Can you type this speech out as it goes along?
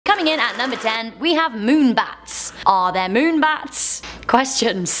Coming in at number 10, we have moon bats. Are there moon bats?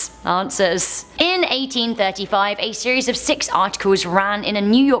 Questions, answers. In 1835, a series of 6 articles ran in a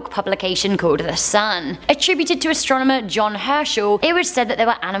New York publication called The Sun. Attributed to astronomer John Herschel, it was said that there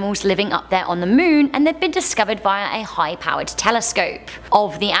were animals living up there on the moon and they'd been discovered via a high-powered telescope.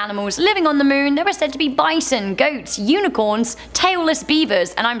 Of the animals living on the moon, there were said to be bison, goats, unicorns, tailless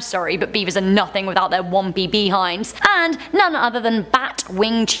beavers, and I'm sorry, but beavers are nothing without their wompy behinds, and none other than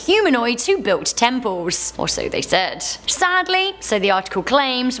bat-winged humanoids who built temples. Or so they said. Sadly, so the article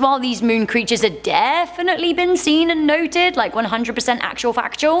claims, while these moon creatures had definitely been seen and noted, like 100% actual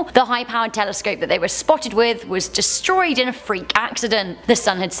factual, the high-powered telescope that they were spotted with was destroyed in a freak accident. The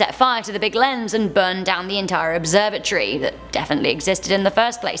sun had set fire to the big lens and burned down the entire observatory that definitely existed in the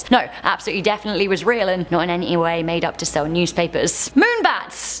first place. No, absolutely definitely was real and not in any way made up to sell newspapers. Moon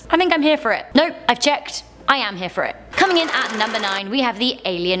bats! I think I'm here for it. Nope, I've checked. I am here for it. Coming in at number 9, we have the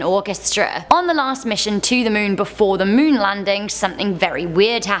Alien Orchestra. On the last mission to the moon before the moon landing, something very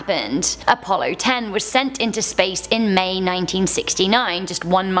weird happened. Apollo 10 was sent into space in May 1969, just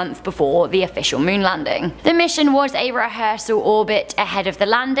 1 month before the official moon landing. The mission was a rehearsal orbit ahead of the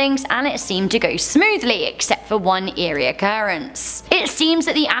landings, and it seemed to go smoothly, except for one eerie occurrence. It seems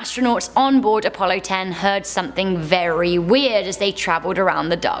that the astronauts on board Apollo 10 heard something very weird as they travelled around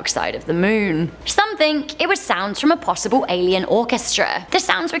the dark side of the moon. Some think it was sounds from a possible alien orchestra. The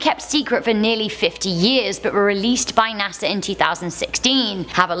sounds were kept secret for nearly 50 years but were released by NASA in 2016.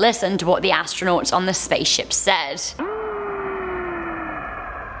 Have a listen to what the astronauts on the spaceship said.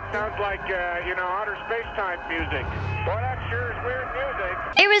 Sounds like, outer space-time music. Boy, that sure is weird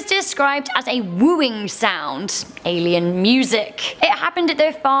music. It was described as a wooing sound, alien music. It happened at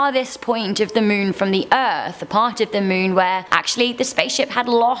the farthest point of the moon from the Earth, a part of the moon where actually the spaceship had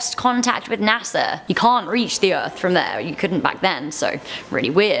lost contact with NASA. You can't reach the Earth from there, you couldn't back then, so really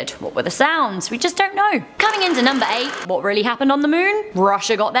weird. What were the sounds? We just don't know. Coming into number 8, what really happened on the moon?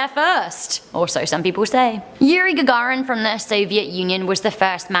 Russia got there first, or so some people say. Yuri Gagarin from the Soviet Union was the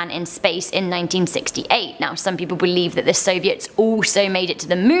first man in space in 1968. Now some people believe that the Soviets also made it to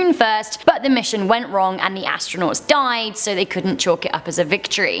the moon first, but the mission went wrong and the astronauts died, so they couldn't chalk it up as a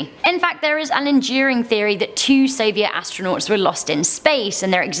victory. In fact, there is an enduring theory that 2 Soviet astronauts were lost in space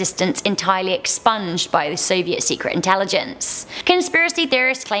and their existence entirely expunged by the Soviet secret intelligence. Conspiracy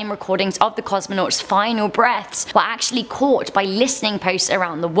theorists claim recordings of the cosmonauts' final breaths were actually caught by listening posts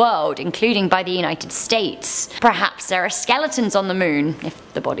around the world, including by the United States. Perhaps there are skeletons on the moon,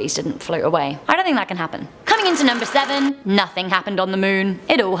 if the bodies didn't float away. I don't think that can happen. Coming into number 7, nothing happened on the moon.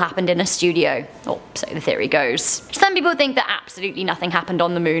 It all happened in a studio. Or so the theory goes. Some people think that absolutely nothing happened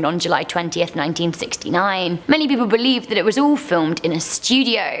on the moon on July 20th, 1969. Many people believe that it was all filmed in a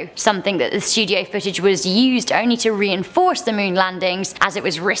studio. Some think that the studio footage was used only to reinforce the moon landings, as it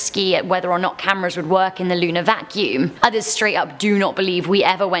was risky at whether or not cameras would work in the lunar vacuum. Others straight up do not believe we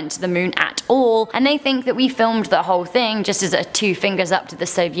ever went to the moon at all, and they think that we filmed the whole thing just as a 2 fingers up to the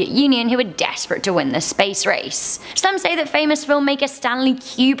Soviet Union, who were desperate to win the space race. Some say that famous filmmaker Stanley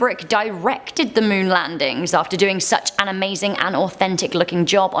Kubrick directed the moon landings after doing such an amazing and authentic looking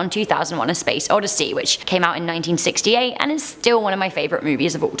job on 2001: A Space Odyssey, which came out in 1968 and is still one of my favourite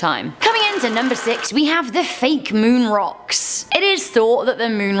movies of all time. Coming into number 6, we have the fake moon rocks. It is thought that the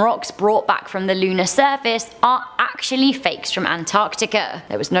moon rocks brought back from the lunar surface are actually fakes from Antarctica.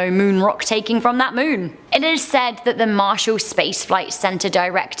 There was no moon rock taking from that moon. It is said that the Marshall Space Flight Center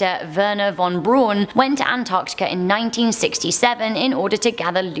director Werner von Braun went to Antarctica in 1967 in order to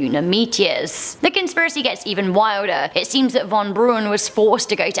gather lunar meteors. The conspiracy gets even wilder. It seems that von Braun was forced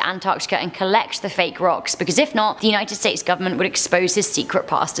to go to Antarctica and collect the fake rocks, because if not, the United States government would expose his secret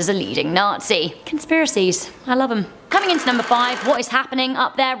past as a leading Nazi. Conspiracies. I love them. Coming into number 5, what is happening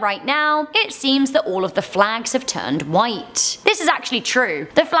up there right now? It seems that all of the flags have turned white. This is actually true.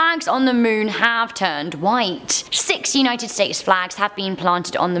 The flags on the moon have turned white. 6 United States flags have been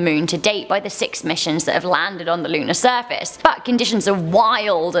planted on the moon to date by the 6 missions that have landed on the lunar surface, but conditions are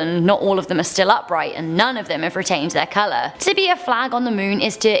wild and not all of them are still upright and none of them have retained their colour. To be a flag on the moon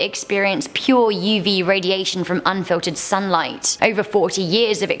is to experience pure UV radiation from unfiltered sunlight. Over 40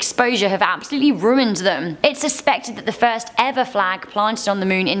 years of exposure have absolutely ruined them. It's suspected that the first ever flag planted on the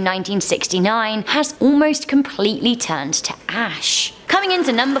moon in 1969 has almost completely turned to ash. Coming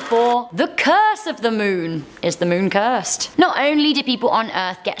into number 4, the curse of the moon. Is the moon cursed? Not only do people on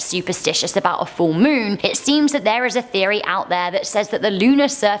Earth get superstitious about a full moon, it seems that there is a theory out there that says that the lunar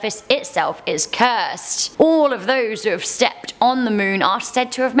surface itself is cursed. All of those who have stepped on the moon are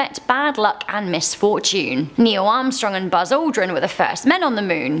said to have met bad luck and misfortune. Neil Armstrong and Buzz Aldrin were the first men on the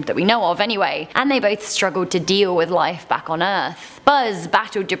moon, that we know of anyway, and they both struggled to deal with life back on Earth. Buzz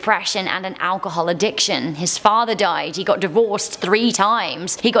battled depression and an alcohol addiction. His father died, he got divorced 3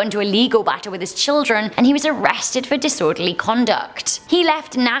 times, he got into a legal battle with his children, and he was arrested for disorderly conduct. He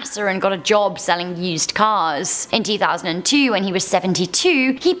left NASA and got a job selling used cars. In 2002, when he was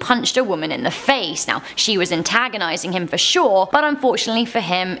 72, he punched a woman in the face. Now, she was antagonizing him for sure, but unfortunately for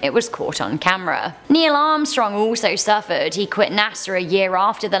him, it was caught on camera. Neil Armstrong also suffered. He quit NASA a year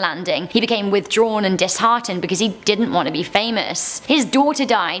after the landing. He became withdrawn and disheartened because he didn't want to be famous. His daughter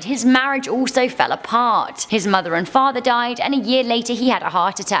died, his marriage also fell apart. His mother and father died, and a year later he had a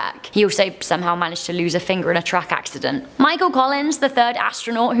heart attack. He also somehow managed to lose a finger in a truck accident. Michael Collins, the third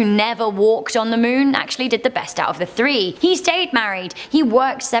astronaut who never walked on the moon, actually did the best out of the 3. He stayed married, he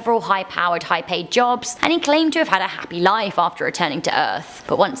worked several high-powered, high-paid jobs, and he claimed to have had a happy life after returning to Earth.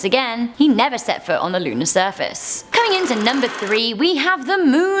 But once again, he never set foot on the lunar surface. Coming into number 3, we have the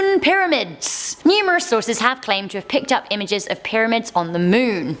moon pyramids. Numerous sources have claimed to have picked up images of pyramids on the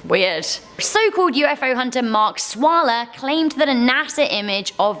moon. Weird. So-called UFO hunter Mark Swala claimed that a NASA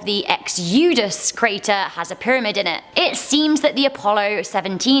image of the Exodus crater has a pyramid in it. It seems that the Apollo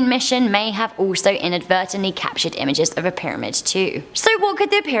 17 mission may have also inadvertently captured images of a pyramid too. So what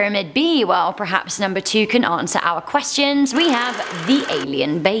could the pyramid be? Well, perhaps number 2 can answer our questions. We have the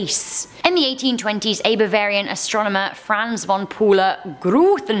alien base. In the 1820s, a Bavarian astronomer Franz von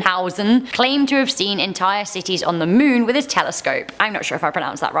Pula-Grothenhausen claimed to have seen entire cities on the moon with his telescope. I'm not sure if I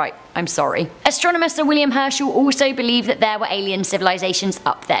pronounced that right. I'm sorry. Astronomer Sir William Herschel also believed that there were alien civilizations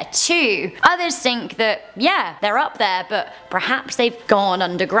up there too. Others think that, yeah, they're up there, but perhaps they've gone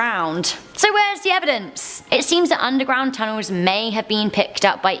underground. So where's the evidence? It seems that underground tunnels may have been picked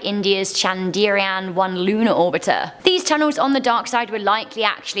up by India's Chandrayaan-1 lunar orbiter. These tunnels on the dark side were likely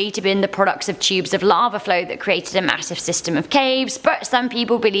actually to have been the products of tubes of lava flow that created a massive system of caves, but some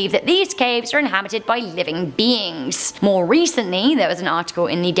people believe that these caves are inhabited by living beings. More recently, there was an article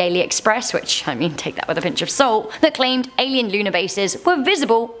in the Daily Express, which, I mean, take that with a pinch of salt, that claimed alien lunar bases were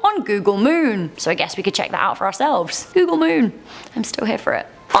visible on Google Moon. So I guess we could check that out for ourselves. Google Moon. I'm still here for it.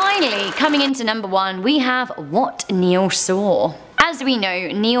 Finally, coming into number 1, we have what Neil saw. As we know,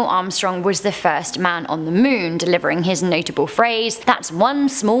 Neil Armstrong was the first man on the moon, delivering his notable phrase, "That's one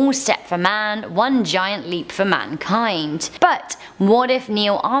small step for man, one giant leap for mankind." But what if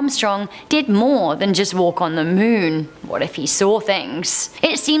Neil Armstrong did more than just walk on the moon? What if he saw things?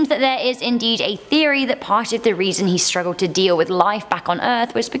 It seems that there is indeed a theory that part of the reason he struggled to deal with life back on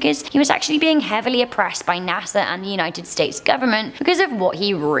Earth was because he was actually being heavily oppressed by NASA and the United States government because of what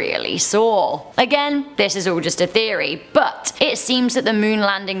he really saw. Again, this is all just a theory, but it seems that the moon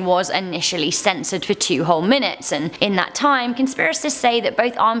landing was initially censored for 2 whole minutes, and in that time, conspiracists say that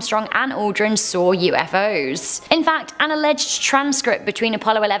both Armstrong and Aldrin saw UFOs. In fact, an alleged transcript between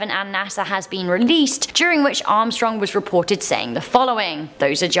Apollo 11 and NASA has been released, during which Armstrong was reported saying the following: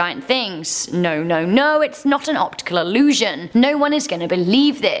 "Those are giant things. No, no, no, it's not an optical illusion. No one is going to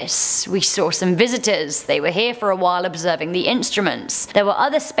believe this. We saw some visitors. They were here for a while observing the instruments. There were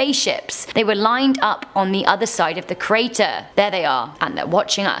other spaceships. They were lined up on the other side of the crater. There they are, and they're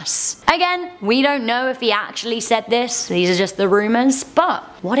watching us." Again, we don't know if he actually said this, these are just the rumors, but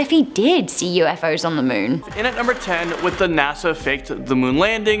what if he did see UFOs on the moon? In at number 10, with the NASA faked the moon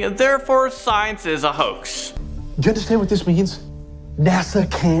landing, therefore science is a hoax. Do you understand what this means? NASA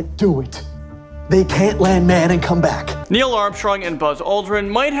can't do it. They can't land man and come back. Neil Armstrong and Buzz Aldrin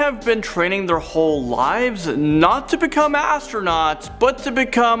might have been training their whole lives not to become astronauts, but to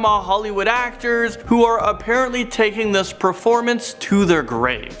become Hollywood actors who are apparently taking this performance to their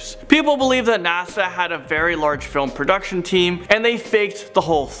graves. People believe that NASA had a very large film production team and they faked the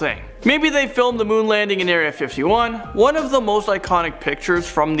whole thing. Maybe they filmed the moon landing in Area 51. One of the most iconic pictures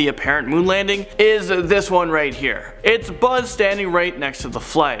from the apparent moon landing is this one right here. It's Buzz standing right next to the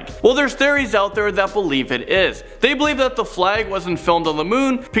flag. Well, there's theories out there that believe it is. They believe that the flag wasn't filmed on the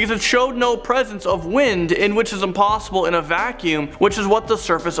moon because it showed no presence of wind, in which is impossible in a vacuum, which is what the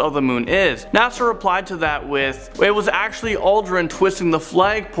surface of the moon is. NASA replied to that with, it was actually Aldrin twisting the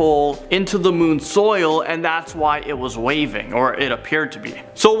flagpole into the moon's soil, and that's why it was waving, or it appeared to be.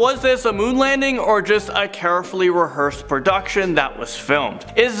 So was this a moon landing or just a carefully rehearsed production that was filmed?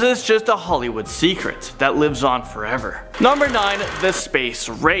 Is this just a Hollywood secret that lives on forever? Number 9. The space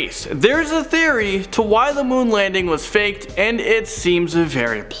race. There's a theory to why the moon landing was faked, and it seems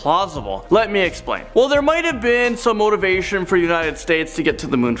very plausible. Let me explain. Well, there might have been some motivation for the United States to get to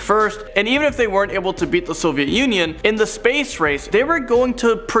the moon first, and even if they weren't able to beat the Soviet Union, in the space race, they were going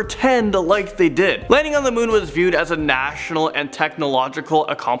to pretend like they did. Landing on the moon was viewed as a national and technological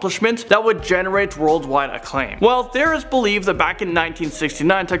accomplishment that would generate worldwide acclaim. Well, theorists believe that back in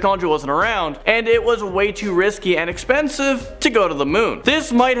 1969, technology wasn't around, and it was way too risky and expensive to go to the moon.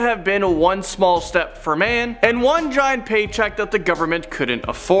 This might have been one small step for man, and one giant paycheck that the government couldn't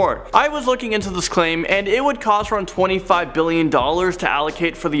afford. I was looking into this claim, and it would cost around $25 billion to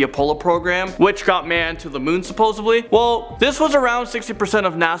allocate for the Apollo program, which got man to the moon supposedly. Well, this was around 60%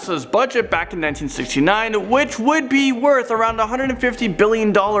 of NASA's budget back in 1969, which would be worth around $150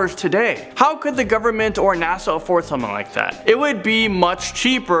 billion today. How could the government or NASA afford something like that? It would be much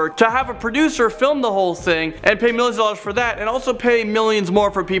cheaper to have a producer film the whole thing and pay millions of dollars for that, and also pay millions more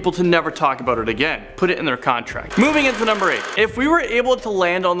for people to never talk about it again. Put it in their contract. Moving into number 8. If we were able to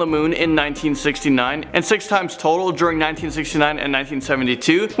land on the moon in 1969 and 6 times total during 1969 and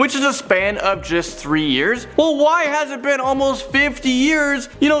 1972, which is a span of just 3 years, well, why has it been almost 50 years,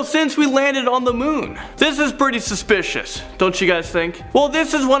 since we landed on the moon? This is pretty suspicious, don't you guys think? Well,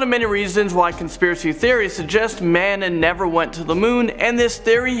 this is one of many reasons why conspiracy theories suggest man never went to the moon, and this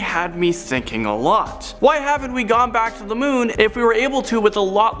theory had me thinking a lot. Why haven't we gone back to the moon if we were able to with a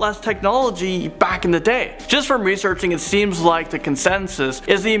lot less technology back in the day? Just from researching, it seems like the consensus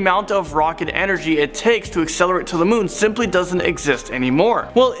is the amount of rocket energy it takes to accelerate to the moon simply doesn't exist anymore.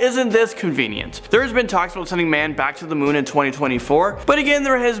 Well, isn't this convenient? There has been talks about sending man back to the moon in 2024, but again,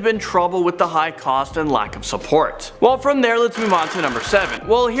 there has been trouble with the high cost and lack of support. Well, from there, let's move on to number 7.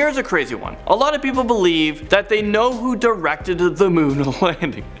 Well, here's a crazy one. A lot of people believe that they know who directed the moon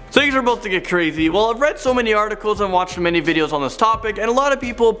landing. Things are about to get crazy. Well, I've read so many articles and watched many videos on this topic, and a lot of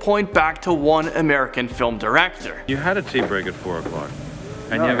people point back to one American film director. You had a tea break at 4 o'clock.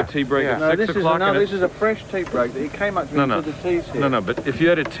 And you have a tea break at 6 o'clock? No, this is a fresh tea break. He came up to me and said the tea's here. No, but if you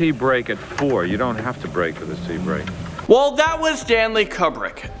had a tea break at 4, you don't have to break for this tea break. Well, that was Stanley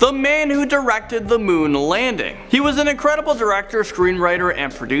Kubrick, the man who directed the moon landing. He was an incredible director, screenwriter,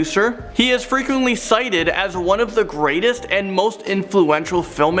 and producer. He is frequently cited as one of the greatest and most influential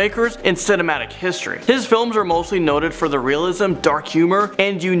filmmakers in cinematic history. His films are mostly noted for the realism, dark humor,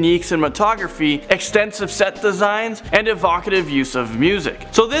 and unique cinematography, extensive set designs, and evocative use of music.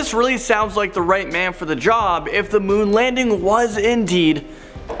 So this really sounds like the right man for the job if the moon landing was indeed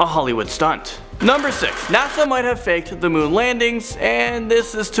a Hollywood stunt. Number 6. NASA might have faked the moon landings, and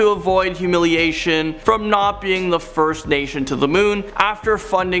this is to avoid humiliation from not being the first nation to the moon after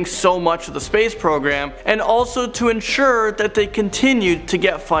funding so much of the space program, and also to ensure that they continued to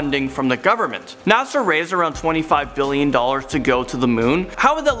get funding from the government. NASA raised around $25 billion to go to the moon.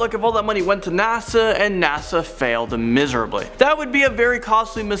 How would that look if all that money went to NASA and NASA failed miserably? That would be a very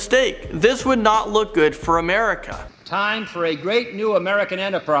costly mistake. This would not look good for America. Time for a great new American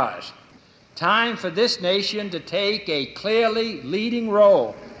enterprise. Time for this nation to take a clearly leading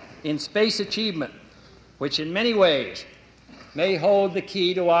role in space achievement, which in many ways may hold the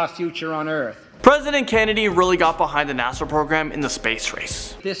key to our future on Earth. President Kennedy really got behind the NASA program in the space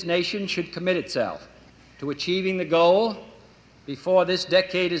race. This nation should commit itself to achieving the goal, before this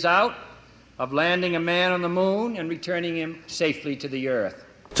decade is out, of landing a man on the moon and returning him safely to the Earth.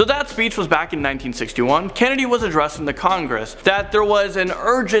 So that speech was back in 1961. Kennedy was addressing the Congress that there was an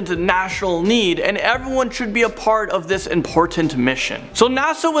urgent national need and everyone should be a part of this important mission. So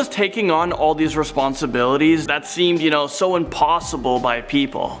NASA was taking on all these responsibilities that seemed, so impossible by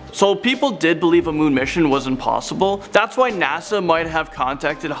people. So people did believe a moon mission was impossible. That's why NASA might have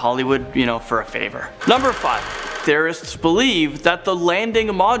contacted Hollywood, for a favor. Number 5. Theorists believe that the landing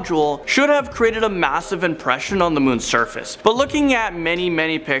module should have created a massive impression on the moon's surface. But looking at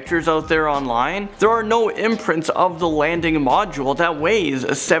many pictures out there online, there are no imprints of the landing module that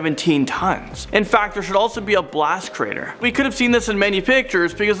weighs 17 tons. In fact, there should also be a blast crater. We could have seen this in many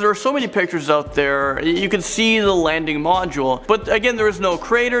pictures because there are so many pictures out there. You could see the landing module, but again, there is no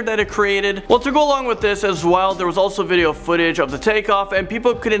crater that it created. Well, to go along with this as well, there was also video footage of the takeoff and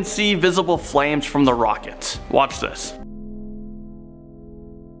people couldn't see visible flames from the rocket. Watch this.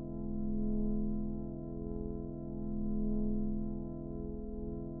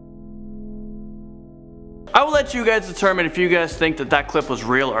 I I will let you guys determine if you guys think that that clip was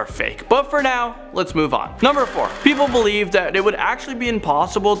real or fake, but for now, let's move on. Number 4. People believe that it would actually be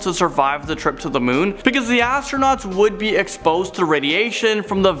impossible to survive the trip to the moon because the astronauts would be exposed to radiation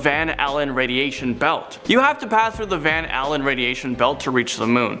from the Van Allen radiation belt. You have to pass through the Van Allen radiation belt to reach the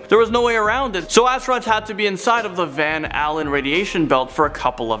moon. There was no way around it, so astronauts had to be inside of the Van Allen radiation belt for a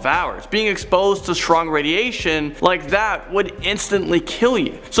couple of hours. Being exposed to strong radiation like that would instantly kill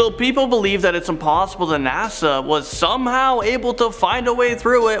you. So people believe that it's impossible that NASA was somehow able to find a way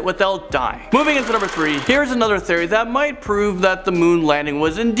through it without dying. Moving into number 3, here's another theory that might prove that the moon landing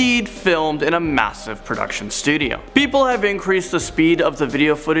was indeed filmed in a massive production studio. People have increased the speed of the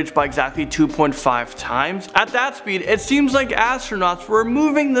video footage by exactly 2.5 times. At that speed, it seems like astronauts were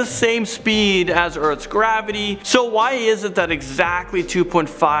moving the same speed as Earth's gravity, so why is it that exactly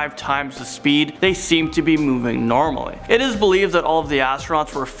 2.5 times the speed they seem to be moving normally? It is believed that all of the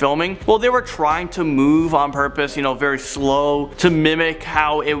astronauts were filming, well, they were trying to move on purpose, very slow to mimic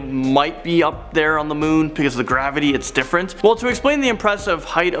how it might be up there on the moon because of the gravity, it's different. Well, to explain the impressive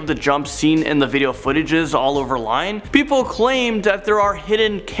height of the jump seen in the video footages all over line, people claimed that there are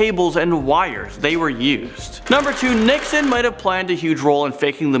hidden cables and wires they were used. Number 2, Nixon might have played a huge role in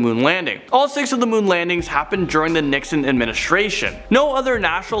faking the moon landing. All 6 of the moon landings happened during the Nixon administration. No other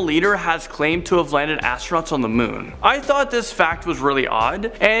national leader has claimed to have landed astronauts on the moon. I thought this fact was really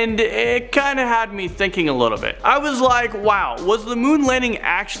odd, and it kinda had me thinking a little bit. I was like, wow, was the moon landing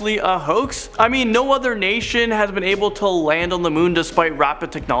actually a hoax? I mean, no other nation has been able to land on the moon despite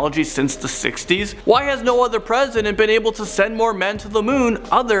rapid technology since the 60s. Why has no other president been able to send more men to the moon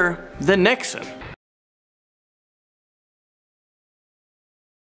other than Nixon?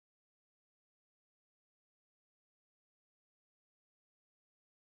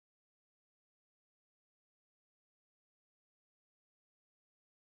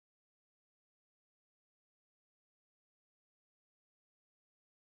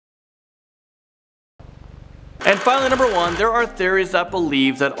 And finally, number 1, there are theories that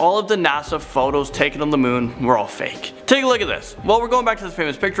believe that all of the NASA photos taken on the moon were all fake. Take a look at this. Well, we're going back to this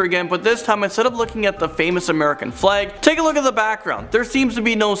famous picture again, but this time instead of looking at the famous American flag, take a look at the background. There seems to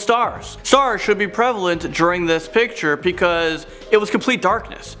be no stars. Stars should be prevalent during this picture because it was complete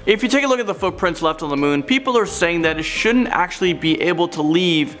darkness. If you take a look at the footprints left on the moon, people are saying that it shouldn't actually be able to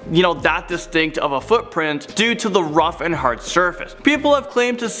leave, that distinct of a footprint due to the rough and hard surface. People have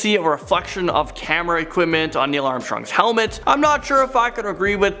claimed to see a reflection of camera equipment on Neil Armstrong's helmet. I'm not sure if I could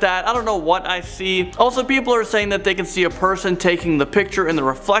agree with that. I don't know what I see. Also, people are saying that they can see a person taking the picture in the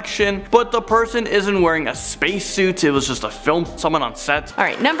reflection, but the person isn't wearing a spacesuit. It was just a film, someone on set.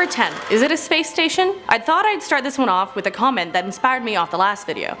 Alright, number 10. Is it a space station? I thought I'd start this one off with a comment that inspired me off the last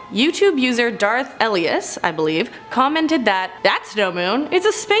video. YouTube user Darth Elias, I believe, commented that that's no moon, it's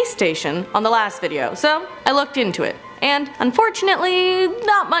a space station on the last video, so I looked into it. And unfortunately,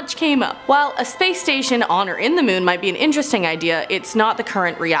 not much came up. While a space station on or in the moon might be an interesting idea, it's not the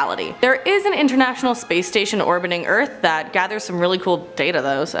current reality. There is an international space station orbiting Earth that gathers some really cool data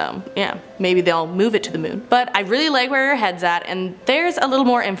though, so yeah, maybe they'll move it to the moon. But I really like where your head's at, and there's a little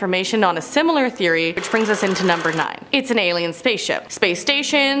more information on a similar theory, which brings us into number 9. It's an alien spaceship. Space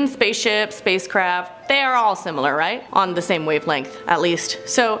station, spaceship, spacecraft, they are all similar, right? On the same wavelength, at least.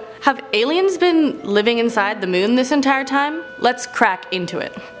 So, have aliens been living inside the moon this entire time? Let's crack into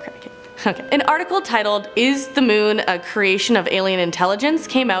it. Okay. An article titled, "Is the Moon a Creation of Alien Intelligence?"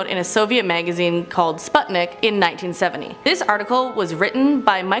 came out in a Soviet magazine called Sputnik in 1970. This article was written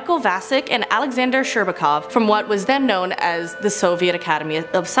by Michael Vasek and Alexander Sherbakov from what was then known as the Soviet Academy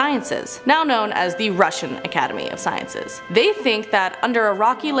of Sciences, now known as the Russian Academy of Sciences. They think that under a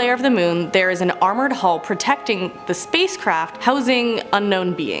rocky layer of the moon there is an armored hull protecting the spacecraft housing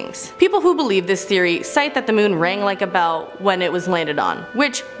unknown beings. People who believe this theory cite that the moon rang like a bell when it was landed on,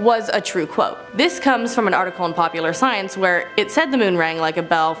 which was a true quote. This comes from an article in Popular Science where it said the moon rang like a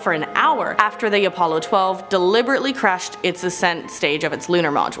bell for an hour after the Apollo 12 deliberately crashed its ascent stage of its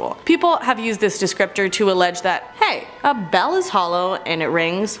lunar module. People have used this descriptor to allege that, hey, a bell is hollow and it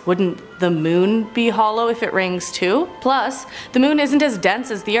rings, wouldn't the moon be hollow if it rings too? Plus, the moon isn't as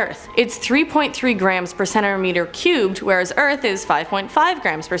dense as the Earth. It's 3.3 grams per centimeter cubed, whereas Earth is 5.5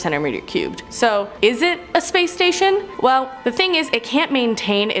 grams per centimeter cubed. So, is it a space station? Well, the thing is, it can't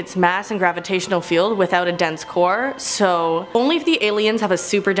maintain its mass and gravitational field without a dense core, so only if the aliens have a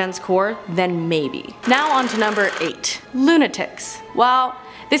super dense core, then maybe. Now on to number 8. Lunatics. Well,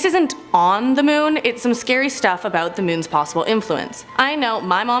 This isn't on the moon, it's some scary stuff about the moon's possible influence. I know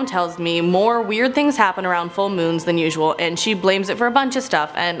my mom tells me more weird things happen around full moons than usual, and she blames it for a bunch of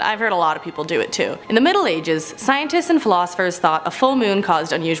stuff, and I've heard a lot of people do it too. In the Middle Ages, scientists and philosophers thought a full moon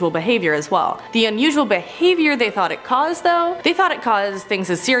caused unusual behavior as well. The unusual behavior they thought it caused though, they thought it caused things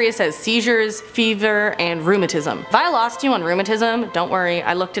as serious as seizures, fever, and rheumatism. If I lost you on rheumatism, don't worry,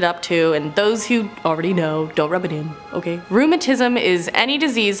 I looked it up too, and those who already know, don't rub it in, okay? Rheumatism is any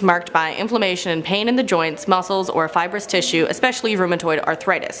disease marked by inflammation and pain in the joints, muscles, or fibrous tissue, especially rheumatoid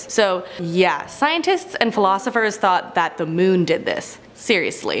arthritis. So yeah, scientists and philosophers thought that the moon did this.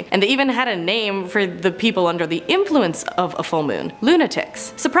 Seriously. And they even had a name for the people under the influence of a full moon.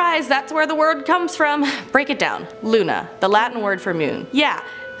 Lunatics. Surprise, that's where the word comes from. Break it down. Luna, the Latin word for moon. Yeah,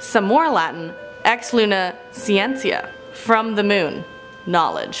 some more Latin. Ex luna scientia. From the moon.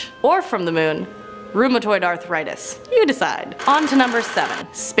 Knowledge. Or from the moon. Rheumatoid arthritis. You decide. On to number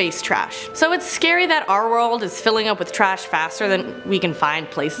 7. Space trash. So it's scary that our world is filling up with trash faster than we can find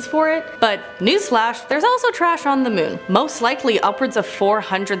places for it, but newsflash, there's also trash on the moon. Most likely upwards of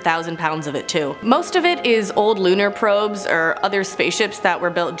 400,000 pounds of it too. Most of it is old lunar probes or other spaceships that were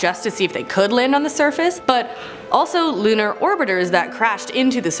built just to see if they could land on the surface, but also lunar orbiters that crashed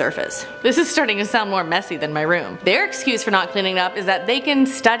into the surface. This is starting to sound more messy than my room. Their excuse for not cleaning up is that they can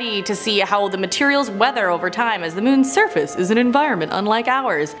study to see how the materials weather over time, as the moon's surface is an environment unlike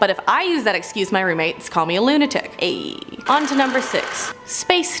ours. But if I use that excuse, my roommates call me a lunatic. Ayy. On to number 6.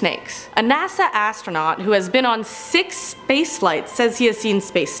 Space snakes. A NASA astronaut who has been on 6 space flights says he has seen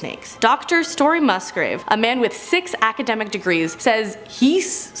space snakes. Dr. Story Musgrave, a man with 6 academic degrees, says he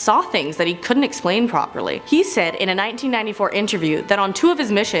saw things that he couldn't explain properly. He said in a 1994 interview that on 2 of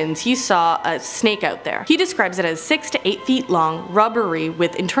his missions he saw a snake out there. He describes it as 6 to 8 feet long, rubbery,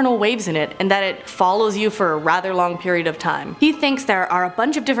 with internal waves in it, and that it follows you for a rather long period of time. He thinks there are a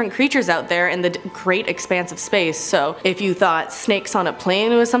bunch of different creatures out there in the great expanse of space, so if you thought snakes on a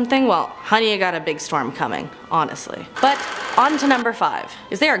plane was something, well, honey, you got a big storm coming, honestly. But on to number 5.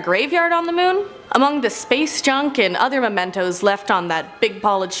 Is there a graveyard on the moon? Among the space junk and other mementos left on that big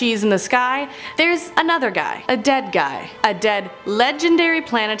ball of cheese in the sky, there's another guy. A dead guy. A dead legendary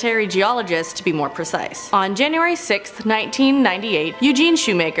planetary geologist, to be more precise. On January 6th, 1998, Eugene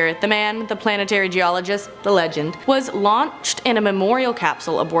Shoemaker, the man, the planetary geologist, the legend, was launched in a memorial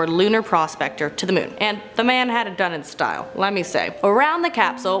capsule aboard Lunar Prospector to the moon. And the man had it done in style, let me say. Around the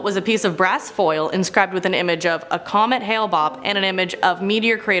capsule was a piece of brass foil inscribed with an image of a comet Hale-Bopp and an image of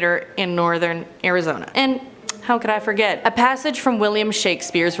meteor crater in northern Arizona. And how could I forget? A passage from William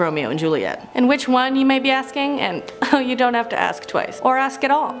Shakespeare's Romeo and Juliet. And which one, you may be asking? And oh, you don't have to ask twice. Or ask at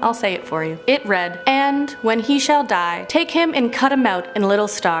all. I'll say it for you. It read, "And when he shall die, take him and cut him out in little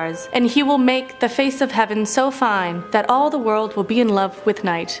stars, and he will make the face of heaven so fine that all the world will be in love with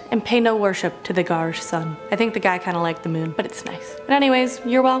night and pay no worship to the garish sun." I think the guy kind of liked the moon, but it's nice. But anyways,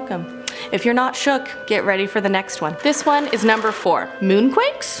 you're welcome. If you're not shook, get ready for the next one. This one is number 4.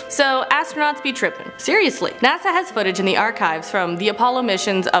 Moonquakes? So astronauts be tripping. Seriously. NASA has footage in the archives from the Apollo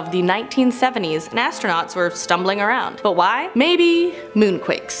missions of the 1970s, and astronauts were stumbling around. But why? Maybe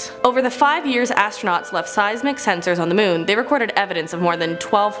moonquakes. Over the 5 years astronauts left seismic sensors on the moon, they recorded evidence of more than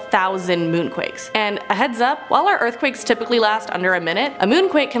 12,000 moonquakes. And a heads up, while our earthquakes typically last under a minute, a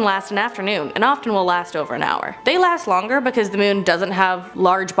moonquake can last an afternoon and often will last over an hour. They last longer because the moon doesn't have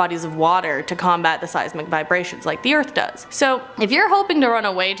large bodies of water to combat the seismic vibrations like the Earth does. So if you're hoping to run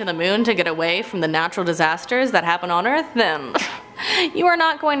away to the moon to get away from the natural disasters that happen on Earth, then you are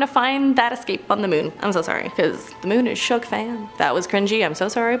not going to find that escape on the moon. I'm so sorry, because the moon is shook, fam. That was cringy, I'm so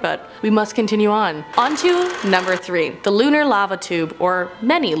sorry, but we must continue on. On to number 3, the lunar lava tube, or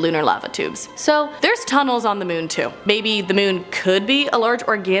many lunar lava tubes. So there's tunnels on the moon too. Maybe the moon could be a large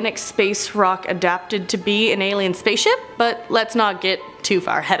organic space rock adapted to be an alien spaceship, but let's not get too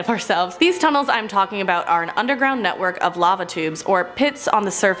far ahead of ourselves. These tunnels I'm talking about are an underground network of lava tubes, or pits on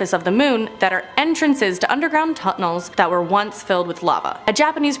the surface of the moon, that are entrances to underground tunnels that were once filled with lava. A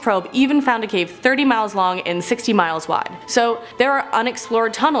Japanese probe even found a cave 30 miles long and 60 miles wide. So there are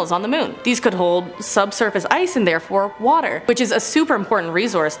unexplored tunnels on the moon. These could hold subsurface ice and therefore water, which is a super important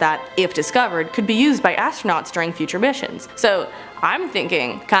resource that, if discovered, could be used by astronauts during future missions. So I'm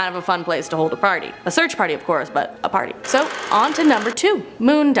thinking kind of a fun place to hold a party. A search party, of course, but a party. So on to number 2,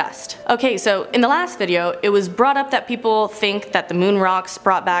 moon dust. Okay, so in the last video, it was brought up that people think that the moon rocks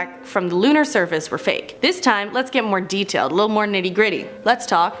brought back from the lunar surface were fake. This time, let's get more detailed, a little more nitty gritty. Let's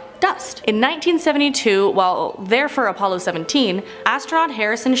talk dust. In 1972, while there for Apollo 17, astronaut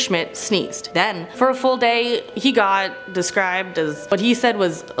Harrison Schmitt sneezed. Then, for a full day, he got described as what he said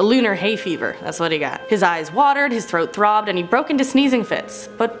was a lunar hay fever. That's what he got. His eyes watered, his throat throbbed, and he broke into sneezing fits.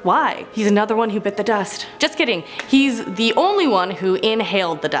 But why? He's another one who bit the dust. Just kidding. He's the only one who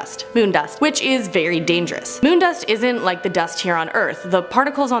inhaled the dust, moon dust, which is very dangerous. Moon dust isn't like the dust here on Earth. The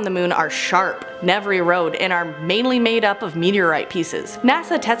particles on the moon are sharp, never erode, and are mainly made up of meteorite pieces.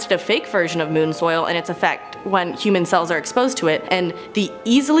 NASA tested a fake version of moon soil and its effect when human cells are exposed to it, and the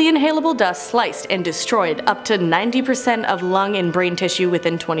easily inhalable dust sliced and destroyed up to 90% of lung and brain tissue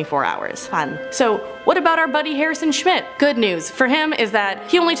within 24 hours. Fun. So what about our buddy Harrison Schmitt? Good news for him is that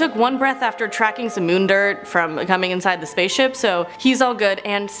he only took one breath after tracking some moon dirt from coming inside the spaceship, so he's all good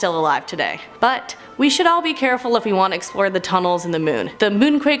and still alive today. But we should all be careful if we want to explore the tunnels in the moon. The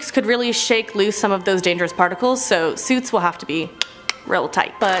moonquakes could really shake loose some of those dangerous particles, so suits will have to be real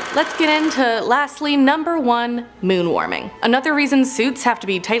tight. But let's get into, lastly, number 1, moon warming. Another reason suits have to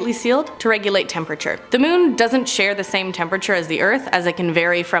be tightly sealed: to regulate temperature. The moon doesn't share the same temperature as the Earth, as it can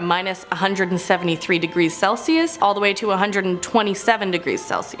vary from minus 173 degrees Celsius all the way to 127 degrees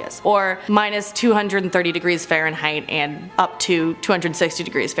Celsius, or minus 230 degrees Fahrenheit and up to 260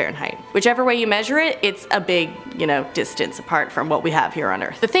 degrees Fahrenheit. Whichever way you measure it, it's a big, distance apart from what we have here on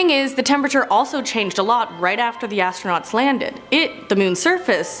Earth. The thing is, the temperature also changed a lot right after the astronauts landed. The moon's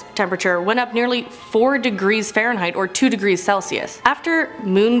surface temperature went up nearly 4 degrees Fahrenheit or 2 degrees Celsius. After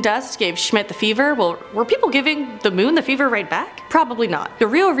moon dust gave Schmitt the fever, well, were people giving the moon the fever right back? Probably not. The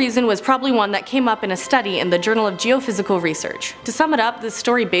real reason was probably one that came up in a study in the Journal of Geophysical Research. To sum it up, this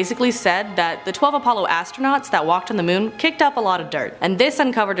story basically said that the 12 Apollo astronauts that walked on the moon kicked up a lot of dirt, and this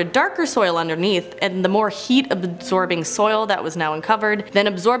uncovered a darker soil underneath, and the more heat-absorbing soil that was now uncovered then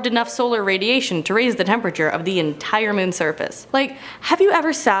absorbed enough solar radiation to raise the temperature of the entire moon surface. Like, have you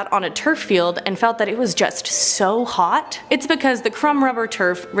ever sat on a turf field and felt that it was just so hot? It's because the crumb rubber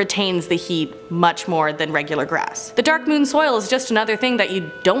turf retains the heat much more than regular grass. The dark moon soil is just another thing that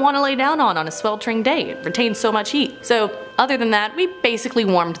you don't want to lay down on a sweltering day. It retains so much heat. So other than that, we basically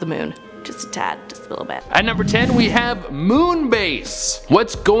warmed the moon. Just a tad, just a little bit. At number 10, we have moon base.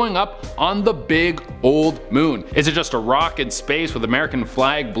 What's going up on the big old moon? Is it just a rock in space with American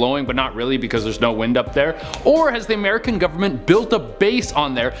flag blowing, but not really because there's no wind up there? Or has the American government built a base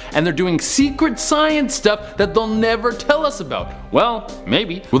on there and they're doing secret science stuff that they'll never tell us about? Well,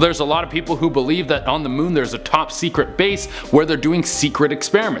 maybe. Well, there's a lot of people who believe that on the moon there's a top secret base where they're doing secret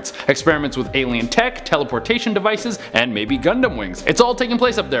experiments. Experiments with alien tech, teleportation devices, and maybe Gundam wings. It's all taking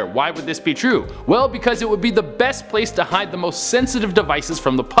place up there. Why would this be true? Well, because it would be the best place to hide the most sensitive devices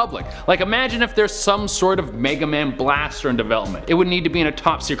from the public. Like, imagine if there's some sort of Mega Man blaster in development. It would need to be in a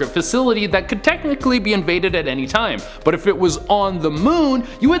top secret facility that could technically be invaded at any time. But if it was on the moon,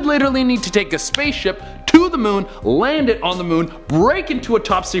 you would literally need to take a spaceship to the moon, land it on the moon, break into a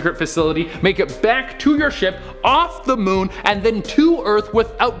top secret facility, make it back to your ship, off the moon, and then to Earth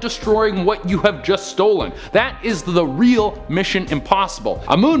without destroying what you have just stolen. That is the real Mission Impossible.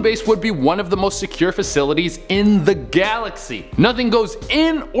 A moon base would be one of the most secure facilities in the galaxy. Nothing goes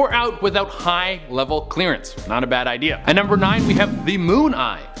in or out without high level clearance. Not a bad idea. At number 9, we have the moon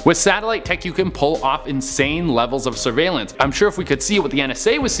eye. With satellite tech, you can pull off insane levels of surveillance. I'm sure if we could see what the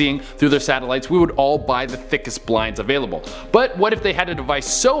NSA was seeing through their satellites, we would all buy the thickest blinds available. But what if they had a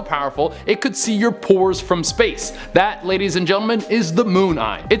device so powerful it could see your pores from space? That, ladies and gentlemen, is the moon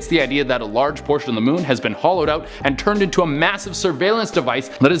eye. It's the idea that a large portion of the moon has been hollowed out and turned into a massive surveillance device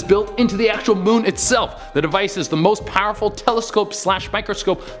that is built into the actual moon itself. The device is the most powerful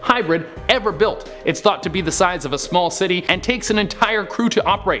telescope/microscope hybrid ever built. It's thought to be the size of a small city and takes an entire crew to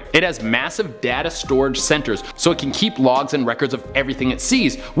operate. It has massive data storage centers, so it can keep logs and records of everything it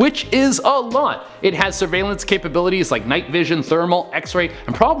sees, which is a lot. It has surveillance capabilities like night vision, thermal, x-ray,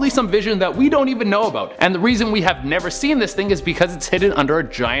 and probably some vision that we don't even know about. And the reason we have never seen this thing is because it's hidden under a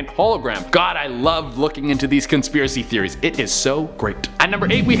giant hologram. God, I love looking into these conspiracy theories. It is so great. At number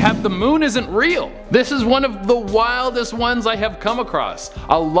 8, we have the moon isn't real. This is one of the wildest ones I have come across.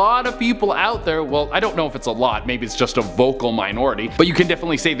 A lot of people out there, well, I don't know if it's a lot, maybe it's just a vocal minority, but you can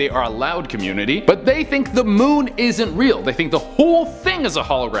definitely say they are a loud community, but they think the moon isn't real. They think the whole thing is a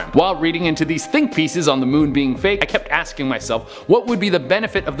hologram. While reading into these think pieces, bases on the moon being fake, I kept asking myself, what would be the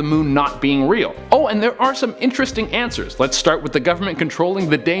benefit of the moon not being real? Oh, and there are some interesting answers. Let's start with the government controlling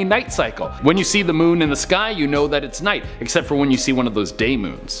the day-night cycle. When you see the moon in the sky, you know that it's night, except for when you see one of those day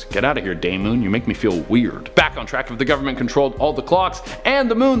moons. Get out of here, day moon, you make me feel weird. Back on track, if the government controlled all the clocks and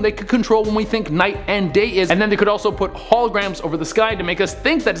the moon, they could control when we think night and day is, and then they could also put holograms over the sky to make us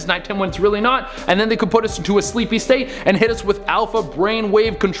think that it's nighttime when it's really not, and then they could put us into a sleepy state and hit us with alpha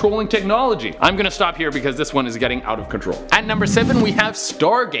brainwave controlling technology. I'm gonna stop here because this one is getting out of control. At number 7 we have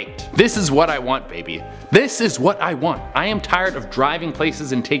Stargate. This is what I want, baby. This is what I want. I am tired of driving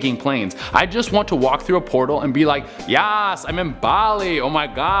places and taking planes. I just want to walk through a portal and be like, yes, I'm in Bali, oh my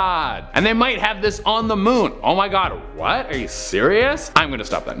god. And they might have this on the moon. Oh my god, what? Are you serious? I'm gonna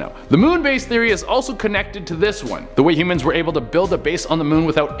stop that now. The moon base theory is also connected to this one. The way humans were able to build a base on the moon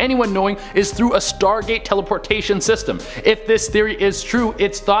without anyone knowing is through a Stargate teleportation system. If this theory is true,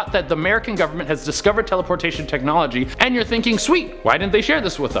 it's thought that the American government has discovered teleportation technology, and you're thinking, sweet, why didn't they share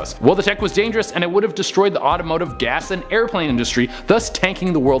this with us? Well, the tech was dangerous and it would have destroyed the automotive, gas, and airplane industry, thus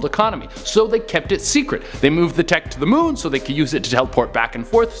tanking the world economy. So they kept it secret. They moved the tech to the moon so they could use it to teleport back and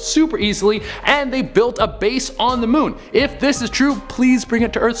forth super easily, and they built a base on the moon. If this is true, please bring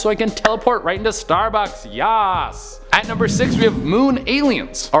it to Earth so I can teleport right into Starbucks. Yas! At number 6 we have moon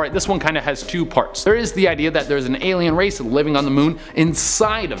aliens. Alright, this one kind of has two parts. There is the idea that there's an alien race living on the moon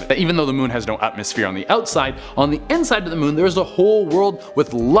inside of it. Even though the moon has no atmosphere on the outside, on the inside of the moon there's a whole world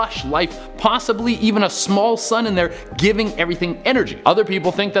with lush life, possibly even a small sun in there giving everything energy. Other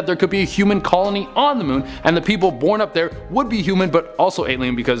people think that there could be a human colony on the moon, and the people born up there would be human but also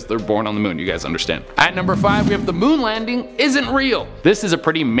alien because they're born on the moon, you guys understand. At number 5 we have the moon landing isn't real. This is a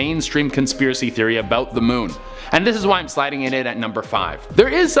pretty mainstream conspiracy theory about the moon, and this is why I'm sliding in it at number 5. There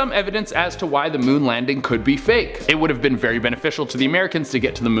is some evidence as to why the moon landing could be fake. It would have been very beneficial to the Americans to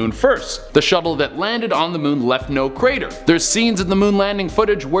get to the moon first. The shuttle that landed on the moon left no crater. There's scenes in the moon landing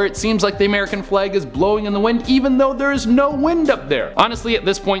footage where it seems like the American flag is blowing in the wind even though there is no wind up there. Honestly, at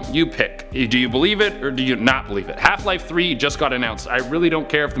this point you pick. Do you believe it or do you not believe it? Half-Life 3 just got announced. I really don't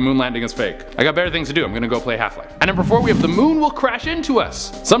care if the moon landing is fake. I got better things to do. I'm gonna go play Half-Life. At number 4 we have the moon will crash into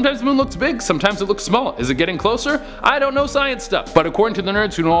us. Sometimes the moon looks big, sometimes it looks small. Is it getting closer? I don't know science stuff, but according to the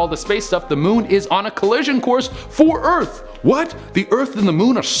nerds who know all the space stuff, the moon is on a collision course for Earth. What? The Earth and the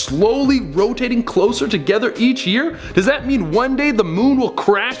moon are slowly rotating closer together each year? Does that mean one day the moon will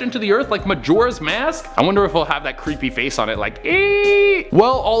crash into the Earth like Majora's Mask? I wonder if it'll have that creepy face on it like, eeeeee.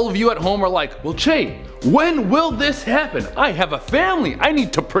 Well, all of you at home are like, well, Che, when will this happen? I have a family. I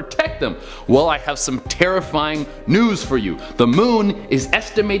need to protect them. Well, I have some terrifying news for you. The moon is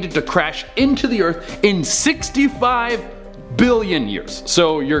estimated to crash into the Earth in 65 billion years,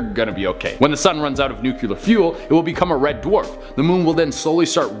 so you're gonna be okay. When the sun runs out of nuclear fuel, it will become a red dwarf. The moon will then slowly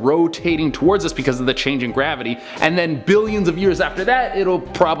start rotating towards us because of the change in gravity, and then billions of years after that, it'll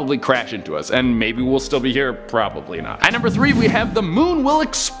probably crash into us, and maybe we'll still be here, probably not. At number 3, we have the moon will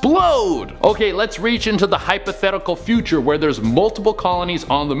explode. Okay, let's reach into the hypothetical future where there's multiple colonies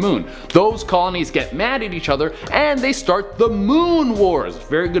on the moon. Those colonies get mad at each other, and they start the Moon Wars.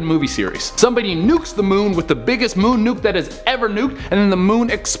 Very good movie series. Somebody nukes the moon with the biggest moon nuke that has ever nuked, and then the moon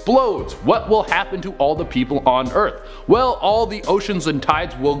explodes. What will happen to all the people on Earth? Well, all the oceans and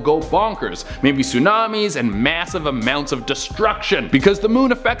tides will go bonkers. Maybe tsunamis and massive amounts of destruction because the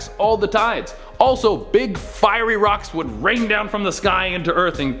moon affects all the tides. Also, big fiery rocks would rain down from the sky into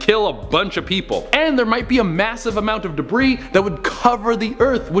Earth and kill a bunch of people. And there might be a massive amount of debris that would cover the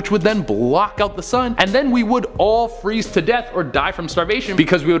Earth, which would then block out the sun, and then we would all freeze to death or die from starvation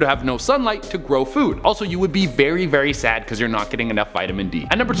because we would have no sunlight to grow food. Also, you would be very, very sad because you're not getting enough vitamin D.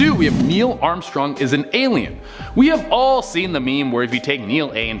 At number 2, we have Neil Armstrong is an alien. We have all seen the meme where if you take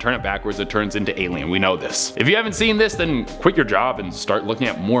Neil A and turn it backwards, it turns into alien. We know this. If you haven't seen this, then quit your job and start looking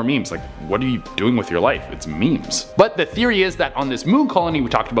at more memes. Like, what are you doing with your life? It's memes. But the theory is that on this moon colony we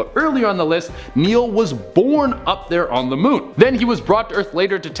talked about earlier on the list, Neil was born up there on the moon. Then he was brought to Earth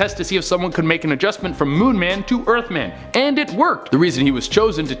later to test to see if someone could make an adjustment from Moon Man to Earth Man, and it worked. The reason he was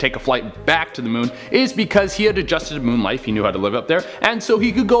chosen to take a flight back to the moon is because he had adjusted to moon life, he knew how to live up there, and so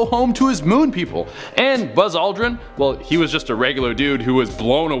he could go home to his moon people. And Buzz Aldrin, well, he was just a regular dude who was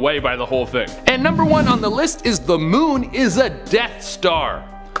blown away by the whole thing. And number 1 on the list is the moon is a Death Star.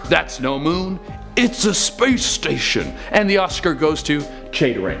 That's no moon. It's a space station. And the Oscar goes to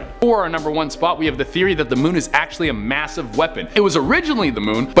Chaturanga. For our number 1 spot, we have the theory that the moon is actually a massive weapon. It was originally the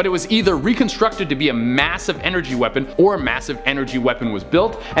moon, but it was either reconstructed to be a massive energy weapon, or a massive energy weapon was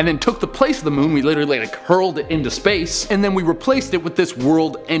built and then took the place of the moon. We literally like hurled it into space, and then we replaced it with this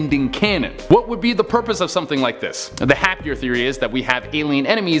world-ending cannon. What would be the purpose of something like this? The happier theory is that we have alien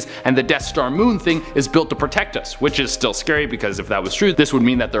enemies and the Death Star moon thing is built to protect us, which is still scary because if that was true, this would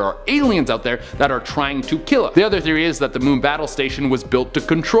mean that there are aliens out there that are trying to kill us. The other theory is that the moon battle station was built to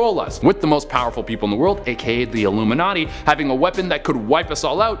control us. With the most powerful people in the world, aka the Illuminati, having a weapon that could wipe us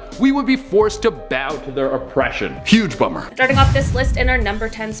all out, we would be forced to bow to their oppression. Huge bummer. Starting off this list in our number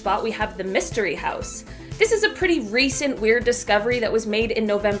 10 spot, we have the Mystery House. This is a pretty recent weird discovery that was made in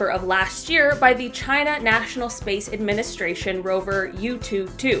November of last year by the China National Space Administration rover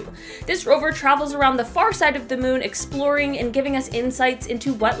Yutu-2. This rover travels around the far side of the moon, exploring and giving us insights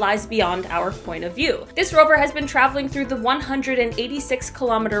into what lies beyond our point of view. This rover has been traveling through the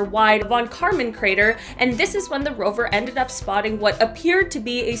 186-kilometer wide Von Karman crater, and this is when the rover ended up spotting what appeared to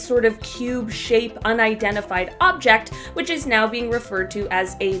be a sort of cube-shaped unidentified object, which is now being referred to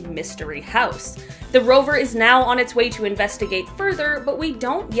as a mystery house. The rover is now on its way to investigate further, but we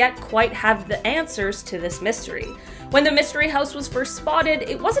don't yet quite have the answers to this mystery. When the mystery house was first spotted,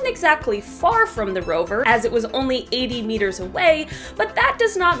 it wasn't exactly far from the rover, as it was only 80 meters away, but that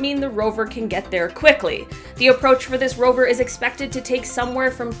does not mean the rover can get there quickly. The approach for this rover is expected to take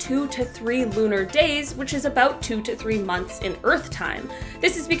somewhere from 2 to 3 lunar days, which is about 2 to 3 months in Earth time.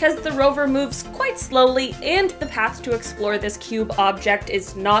 This is because the rover moves quite slowly, and the path to explore this cube object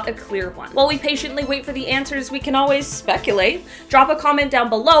is not a clear one. While we patiently wait for the answers, we can always speculate. Drop a comment down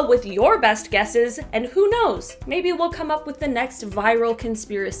below with your best guesses, and who knows, maybe we'll come up with the next viral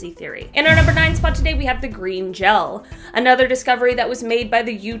conspiracy theory. In our number 9 spot today, we have the green gel. Another discovery that was made by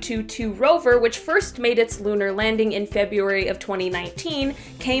the Yutu-2 rover, which first made its lunar landing in February of 2019,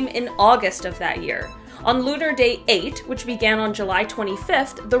 came in August of that year. On Lunar Day 8, which began on July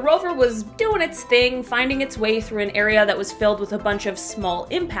 25th, the rover was doing its thing, finding its way through an area that was filled with a bunch of small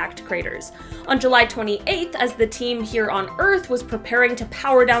impact craters. On July 28th, as the team here on Earth was preparing to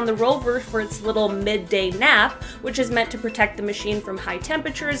power down the rover for its little midday nap, which is meant to protect the machine from high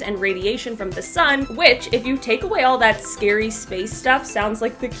temperatures and radiation from the sun, which, if you take away all that scary space stuff, sounds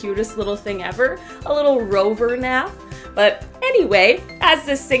like the cutest little thing ever, a little rover nap. But anyway, as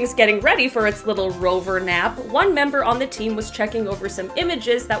this thing's getting ready for its little rover nap, one member on the team was checking over some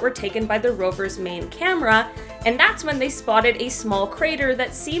images that were taken by the rover's main camera, and that's when they spotted a small crater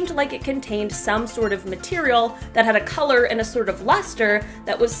that seemed like it contained some sort of material that had a color and a sort of luster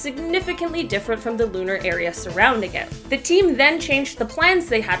that was significantly different from the lunar area surrounding it. The team then changed the plans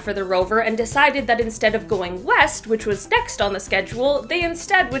they had for the rover and decided that instead of going west, which was next on the schedule, they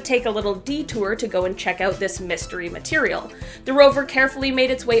instead would take a little detour to go and check out this mystery material. The rover carefully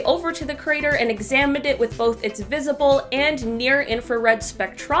made its way over to the crater and examined it with both its visible and near-infrared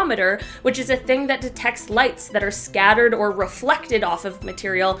spectrometer, which is a thing that detects lights that are scattered or reflected off of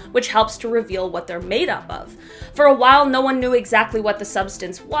material, which helps to reveal what they're made up of. For a while, no one knew exactly what the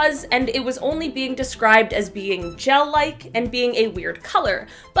substance was, and it was only being described as being gel-like and being a weird color,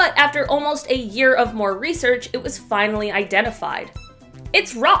 but after almost a year of more research, it was finally identified.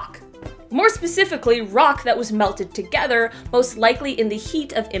 It's rock! More specifically, rock that was melted together, most likely in the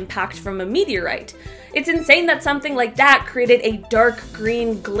heat of impact from a meteorite. It's insane that something like that created a dark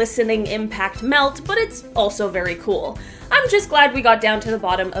green glistening impact melt, but it's also very cool. I'm just glad we got down to the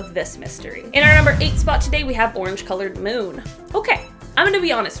bottom of this mystery. In our number 8 spot today, we have orange colored moon. Okay, I'm gonna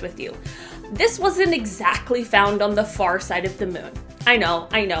be honest with you. This wasn't exactly found on the far side of the moon. I know,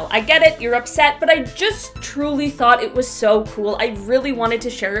 I get it, you're upset, but I just truly thought it was so cool. I really wanted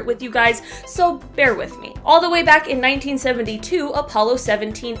to share it with you guys, so bear with me. All the way back in 1972, Apollo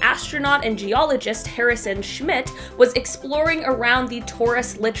 17 astronaut and geologist Harrison Schmitt was exploring around the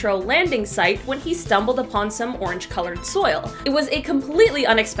Taurus Littrow landing site when he stumbled upon some orange-colored soil. It was a completely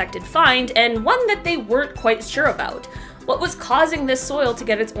unexpected find, and one that they weren't quite sure about. What was causing this soil to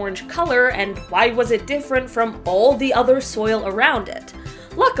get its orange color, and why was it different from all the other soil around it?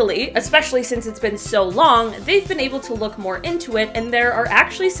 Luckily, especially since it's been so long, they've been able to look more into it, and there are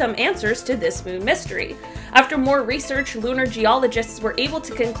actually some answers to this moon mystery. After more research, lunar geologists were able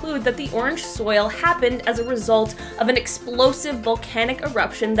to conclude that the orange soil happened as a result of an explosive volcanic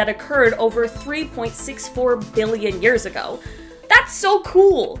eruption that occurred over 3.64 billion years ago. That's so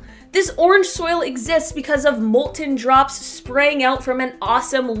cool! This orange soil exists because of molten drops spraying out from an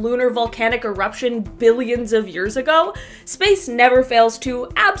awesome lunar volcanic eruption billions of years ago. Space never fails to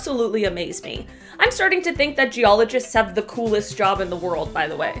absolutely amaze me. I'm starting to think that geologists have the coolest job in the world, by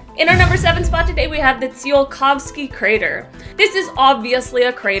the way. In our number 7 spot today, we have the Tsiolkovsky crater. This is obviously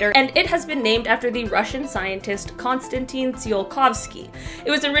a crater, and it has been named after the Russian scientist Konstantin Tsiolkovsky. It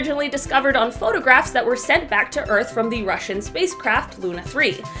was originally discovered on photographs that were sent back to Earth from the Russian spacecraft Luna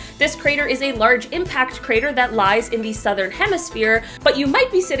 3. This crater is a large impact crater that lies in the southern hemisphere, but you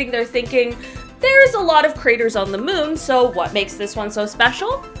might be sitting there thinking, there's a lot of craters on the moon, so what makes this one so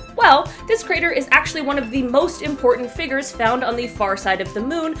special? Well, this crater is actually one of the most important figures found on the far side of the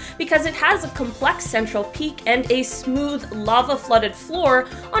moon because it has a complex central peak and a smooth, lava-flooded floor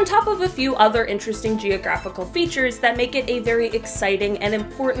on top of a few other interesting geographical features that make it a very exciting and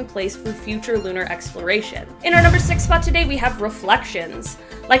important place for future lunar exploration. In our number 6 spot today, we have reflections.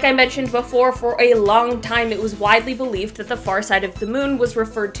 Like I mentioned before, for a long time it was widely believed that the far side of the moon was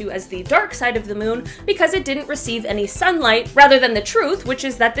referred to as the dark side of the moon because it didn't receive any sunlight, rather than the truth, which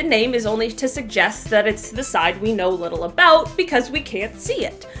is that the name is only to suggest that it's the side we know little about because we can't see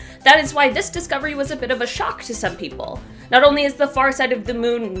it. That is why this discovery was a bit of a shock to some people. Not only is the far side of the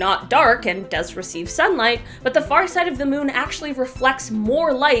moon not dark and does receive sunlight, but the far side of the moon actually reflects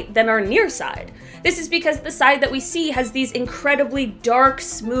more light than our near side. This is because the side that we see has these incredibly dark,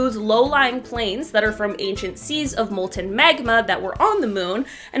 smooth, low-lying plains that are from ancient seas of molten magma that were on the moon,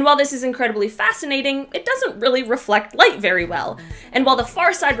 and while this is incredibly fascinating, it doesn't really reflect light very well. And while the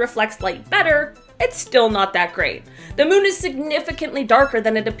far side reflects light better, it's still not that great. The moon is significantly darker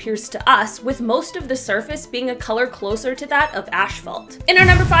than it appears to us, with most of the surface being a color closer to that of asphalt. In our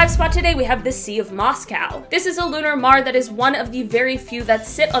number 5 spot today, we have the Sea of Moscow. This is a lunar mare that is one of the very few that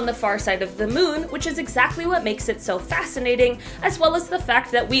sit on the far side of the moon, which is exactly what makes it so fascinating, as well as the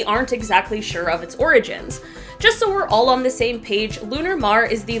fact that we aren't exactly sure of its origins. Just so we're all on the same page, lunar mare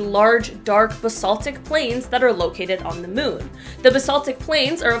is the large, dark basaltic plains that are located on the moon. The basaltic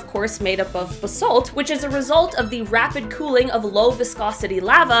plains are of course made up of basalt, which is a result of the rapid cooling of low viscosity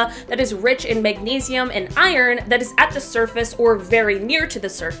lava that is rich in magnesium and iron that is at the surface or very near to the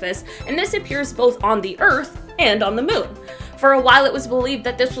surface, and this appears both on the Earth and on the moon. For a while it was believed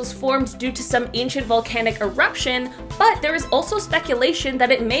that this was formed due to some ancient volcanic eruption, but there is also speculation that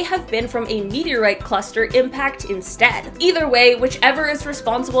it may have been from a meteorite cluster impact instead. Either way, whichever is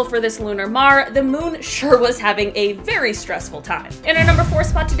responsible for this lunar mare, the moon sure was having a very stressful time. In our number 4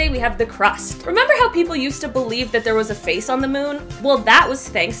 spot today, we have the Crust. Remember how people used to believe that there was a face on the moon? Well, that was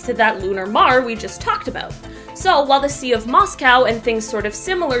thanks to that lunar mare we just talked about. So while the Sea of Moscow and things sort of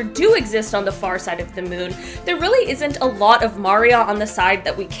similar do exist on the far side of the moon, there really isn't a lot of Maria on the side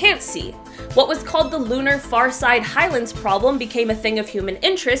that we can't see. What was called the Lunar Far Side Highlands problem became a thing of human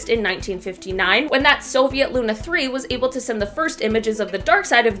interest in 1959 when that Soviet Luna 3 was able to send the first images of the dark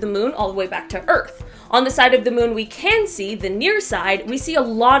side of the moon all the way back to Earth. On the side of the moon we can see, the near side, we see a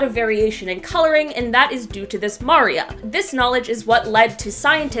lot of variation in coloring, and that is due to this Maria. This knowledge is what led to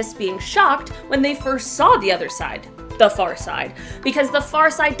scientists being shocked when they first saw the other side. The far side, because the far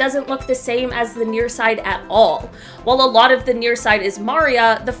side doesn't look the same as the near side at all. While a lot of the near side is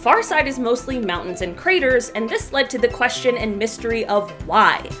Maria, the far side is mostly mountains and craters, and this led to the question and mystery of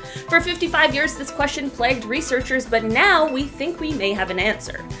why. For 55 years this question plagued researchers, but now we think we may have an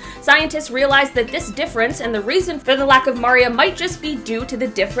answer. Scientists realized that this difference and the reason for the lack of Maria might just be due to the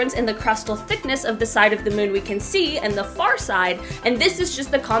difference in the crustal thickness of the side of the moon we can see and the far side, and this is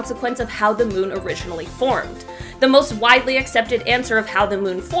just the consequence of how the moon originally formed. The most widely accepted answer of how the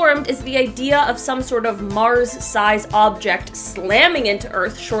moon formed is the idea of some sort of Mars-sized object slamming into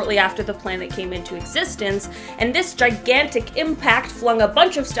Earth shortly after the planet came into existence, and this gigantic impact flung a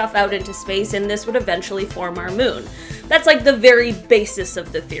bunch of stuff out into space, and this would eventually form our moon. That's like the very basis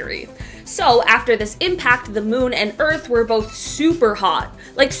of the theory. So after this impact, the moon and Earth were both super hot,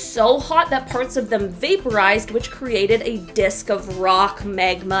 like so hot that parts of them vaporized, which created a disk of rock,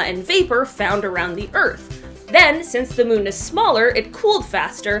 magma, and vapor found around the Earth. Then, since the moon is smaller, it cooled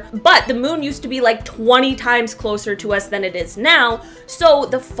faster, but the moon used to be like 20 times closer to us than it is now, so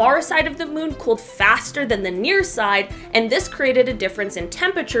the far side of the moon cooled faster than the near side, and this created a difference in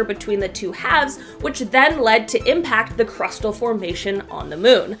temperature between the two halves, which then led to impact the crustal formation on the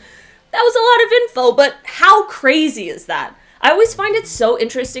moon. That was a lot of info, but how crazy is that? I always find it so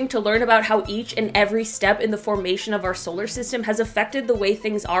interesting to learn about how each and every step in the formation of our solar system has affected the way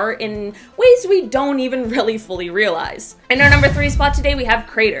things are in ways we don't even really fully realize. In our number 3 spot today, we have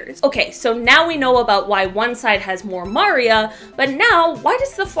craters. Okay, so now we know about why one side has more Maria, but now, why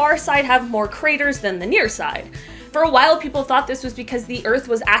does the far side have more craters than the near side? For a while, people thought this was because the Earth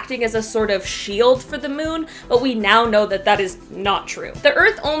was acting as a sort of shield for the moon, but we now know that that is not true. The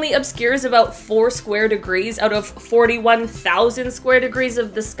Earth only obscures about 4 square degrees out of 41,000 square degrees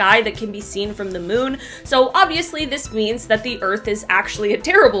of the sky that can be seen from the moon, so obviously this means that the Earth is actually a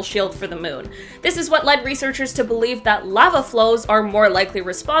terrible shield for the moon. This is what led researchers to believe that lava flows are more likely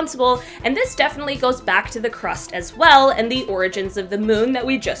responsible, and this definitely goes back to the crust as well and the origins of the moon that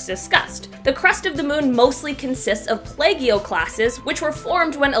we just discussed. The crust of the moon mostly consists of plagioclases, which were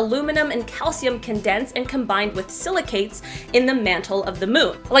formed when aluminum and calcium condensed and combined with silicates in the mantle of the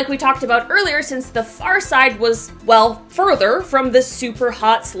moon. Like we talked about earlier, since the far side was, well, further from the super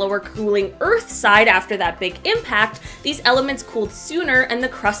hot, slower cooling Earth side after that big impact, these elements cooled sooner and the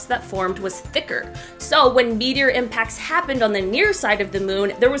crust that formed was thicker. So when meteor impacts happened on the near side of the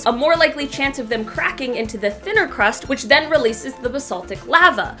moon, there was a more likely chance of them cracking into the thinner crust, which then releases the basaltic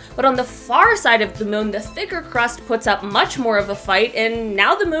lava. But on the far side of the moon, the thicker crust puts up much more of a fight, and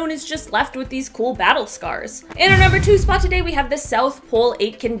now the moon is just left with these cool battle scars. In our number 2 spot today, we have the South Pole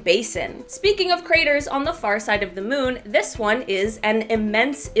Aitken Basin. Speaking of craters on the far side of the moon, this one is an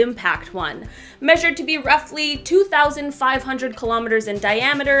immense impact one. Measured to be roughly 2,500 kilometers in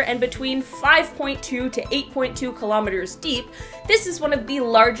diameter and between 5.2 to 8.2 kilometers deep, this is one of the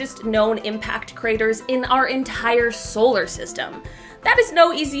largest known impact craters in our entire solar system. That is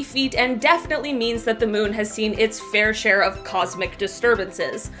no easy feat and definitely means that the moon has seen its fair share of cosmic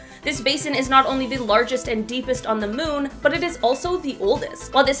disturbances. This basin is not only the largest and deepest on the moon, but it is also the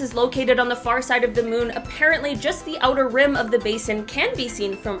oldest. While this is located on the far side of the moon, apparently just the outer rim of the basin can be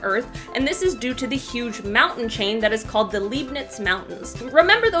seen from Earth, and this is due to the huge mountain chain that is called the Leibniz Mountains.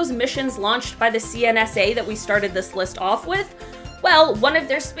 Remember those missions launched by the CNSA that we started this list off with? Well, one of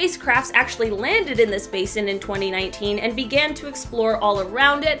their spacecrafts actually landed in this basin in 2019 and began to explore all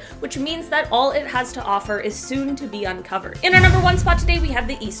around it, which means that all it has to offer is soon to be uncovered. In our number 1 spot today, we have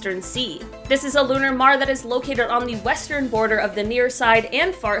the Eastern Sea. This is a lunar mare that is located on the western border of the near side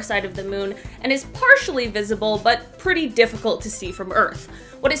and far side of the moon and is partially visible but pretty difficult to see from Earth.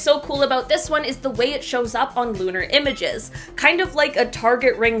 What is so cool about this one is the way it shows up on lunar images, kind of like a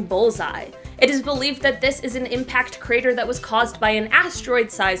target ring bullseye. It is believed that this is an impact crater that was caused by an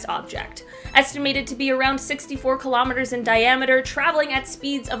asteroid-sized object, estimated to be around 64 kilometers in diameter, traveling at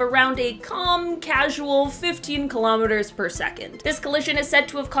speeds of around a calm, casual 15 kilometers per second. This collision is said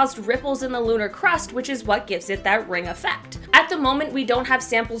to have caused ripples in the lunar crust, which is what gives it that ring effect. At the moment, we don't have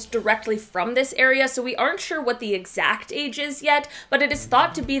samples directly from this area, so we aren't sure what the exact age is yet, but it is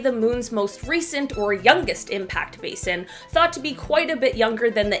thought to be the moon's most recent or youngest impact basin, thought to be quite a bit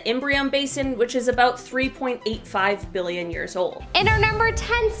younger than the Imbrium Basin, which is about 3.85 billion years old. In our number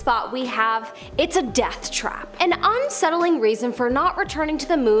 10 spot, we have it's a death trap. An unsettling reason for not returning to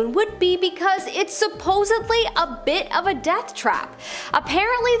the moon would be because it's supposedly a bit of a death trap.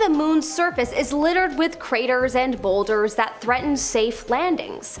 Apparently, the moon's surface is littered with craters and boulders that threaten safe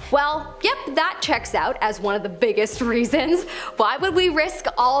landings. Well, yep, that checks out as one of the biggest reasons. Why would we risk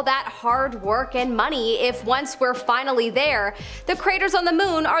all that hard work and money if once we're finally there, the craters on the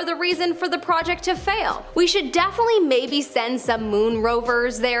moon are the reason for the project to fail? We should definitely maybe send some moon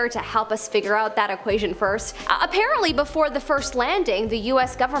rovers there to help us figure out that equation first. Apparently before the first landing, the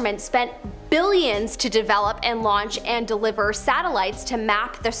US government spent billions to develop and launch and deliver satellites to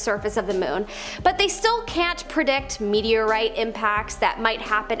map the surface of the moon, but they still can't predict meteorite impacts that might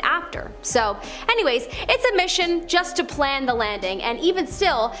happen after. So anyways, it's a mission just to plan the landing, and even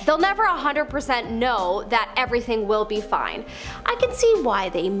still, they'll never 100% know that everything will be fine. I can see why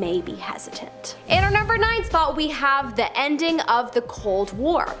they may be hesitant. In our number 9 spot, we have the ending of the Cold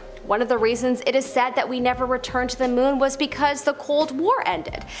War. One of the reasons it is said that we never returned to the moon was because the Cold War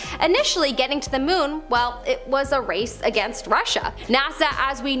ended. Initially, getting to the moon, well, it was a race against Russia. NASA,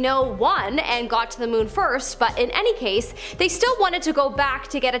 as we know, won and got to the moon first, but in any case, they still wanted to go back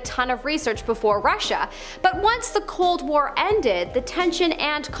to get a ton of research before Russia. But once the Cold War ended, the tension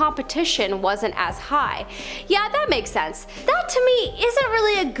and competition wasn't as high. Yeah, that makes sense. That to me isn't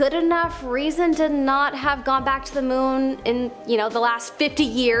really a good enough reason to not have gone back to the moon in, the last 50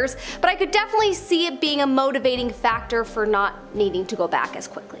 years. But I could definitely see it being a motivating factor for not needing to go back as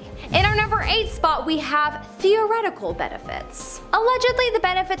quickly. In our number 8 spot, we have theoretical benefits. Allegedly, the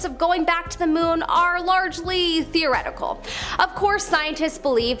benefits of going back to the moon are largely theoretical. Of course, scientists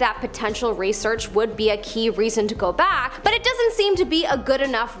believe that potential research would be a key reason to go back, but it doesn't seem to be a good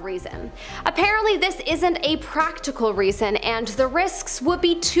enough reason. Apparently, this isn't a practical reason, and the risks would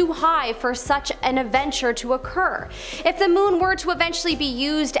be too high for such an adventure to occur. If the moon were to eventually be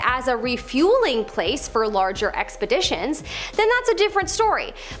used as a refueling place for larger expeditions, then that's a different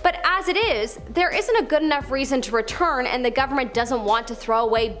story. But as it is, there isn't a good enough reason to return, and the government doesn't want to throw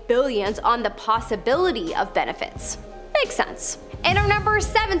away billions on the possibility of benefits. Makes sense. In our number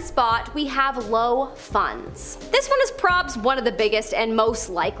 7 spot, we have low funds. This one is probs one of the biggest and most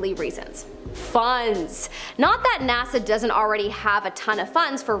likely reasons. Funds. Not that NASA doesn't already have a ton of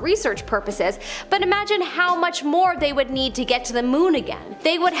funds for research purposes, but imagine how much more they would need to get to the moon again.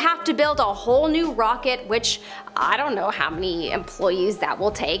 They would have to build a whole new rocket, which I don't know how many employees that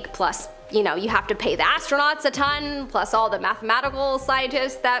will take, plus you have to pay the astronauts a ton, plus all the mathematical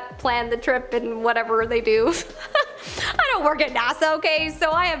scientists that plan the trip and whatever they do. I don't work at NASA, okay,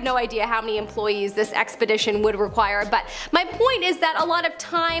 so I have no idea how many employees this expedition would require, but my point is that a lot of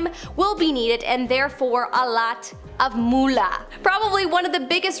time will be needed and therefore a lot of moolah. Probably one of the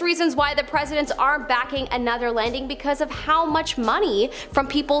biggest reasons why the presidents aren't backing another landing because of how much money from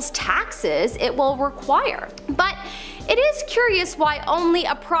people's taxes it will require. But it is curious why only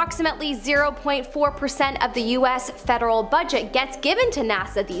approximately 0.4% of the US federal budget gets given to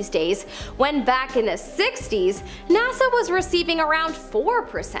NASA these days, when back in the 60s, NASA was receiving around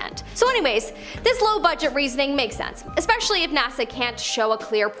 4%. So anyways, this low budget reasoning makes sense, especially if NASA can't show a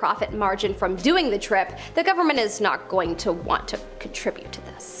clear profit margin from doing the trip. The government is not going to want to contribute to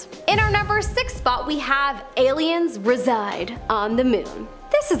this. In our number 6 spot, we have aliens reside on the moon.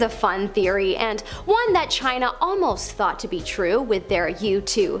 This is a fun theory, and one that China almost thought to be true with their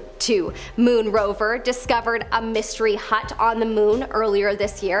U-2 moon rover discovered a mystery hut on the moon earlier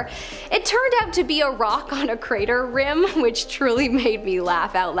this year. It turned out to be a rock on a crater rim, which truly made me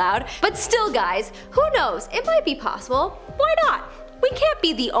laugh out loud. But still guys, who knows, it might be possible. Why not? We can't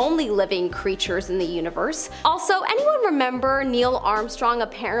be the only living creatures in the universe. Also, anyone remember Neil Armstrong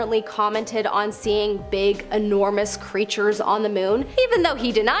apparently commented on seeing big, enormous creatures on the moon? Even though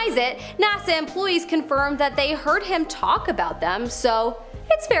he denies it, NASA employees confirmed that they heard him talk about them, so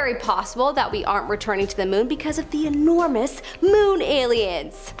it's very possible that we aren't returning to the moon because of the enormous moon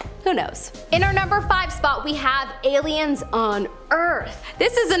aliens. Who knows? In our number 5 spot, we have aliens on Earth.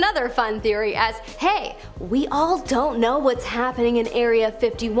 This is another fun theory, as hey, we all don't know what's happening in Area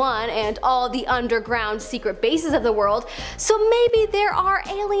 51 and all the underground secret bases of the world, so maybe there are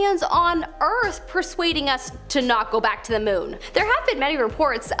aliens on Earth persuading us to not go back to the moon. There have been many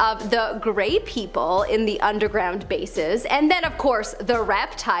reports of the gray people in the underground bases, and then of course the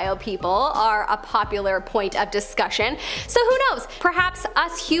reptile people are a popular point of discussion. So who knows, perhaps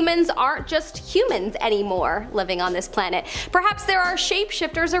us humans aren't just humans anymore living on this planet. Perhaps there are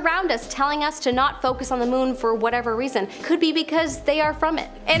shapeshifters around us telling us to not focus on the moon for whatever reason. Could be because they are from it.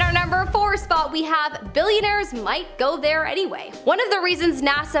 In our number 4 spot, we have billionaires might go there anyway. One of the reasons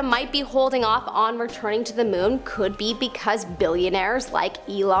NASA might be holding off on returning to the moon could be because billionaires like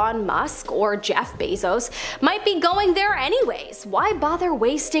Elon Musk or Jeff Bezos might be going there anyways. Why bother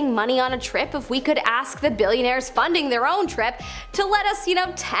wasting money on a trip if we could ask the billionaires funding their own trip to let us,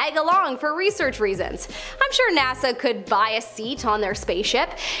 tag along for research reasons? I'm sure NASA could buy a seat on their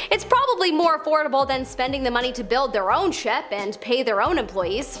spaceship. It's probably more affordable than spending the money to build their own ship and pay their own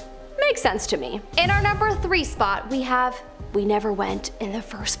employees. Makes sense to me. In our number 3 spot, we never went in the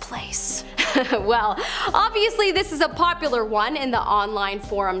first place. Well, obviously this is a popular one in the online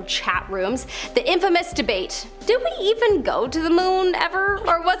forum chat rooms. The infamous debate. Did we even go to the moon ever?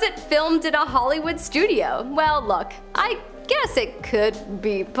 Or was it filmed in a Hollywood studio? Well, look, I guess it could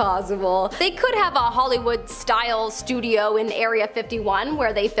be possible. They could have a Hollywood-style studio in Area 51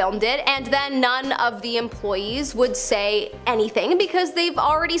 where they filmed it, and then none of the employees would say anything because they've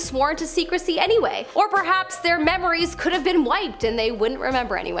already sworn to secrecy anyway. Or perhaps their memories could have been wiped and they wouldn't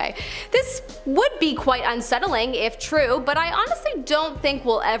remember anyway. This would be quite unsettling if true, but I honestly don't think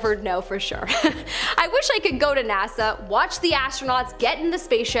we'll ever know for sure. I wish I could go to NASA, watch the astronauts get in the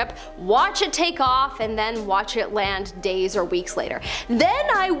spaceship, watch it take off, and then watch it land days or weeks later. Then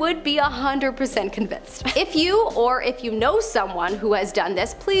I would be 100% convinced. If you know someone who has done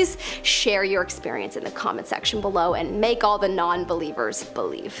this, please share your experience in the comment section below and make all the non-believers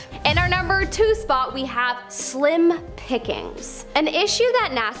believe. In our number 2 spot, we have slim pickings. An issue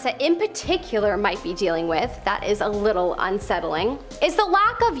that NASA in particular might be dealing with that is a little unsettling is the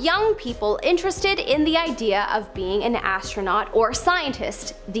lack of young people interested in the idea of being an astronaut or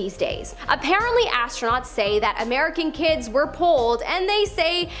scientist these days. Apparently astronauts say that American kids were polled and they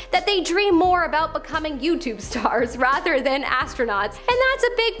say that they dream more about becoming YouTube stars rather than astronauts, and that's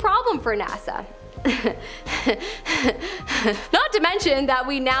a big problem for NASA. Not to mention that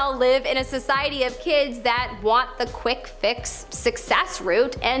we now live in a society of kids that want the quick fix success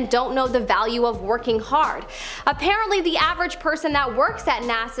route and don't know the value of working hard. Apparently the average person that works at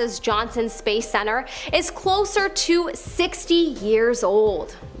NASA's Johnson Space Center is closer to 60 years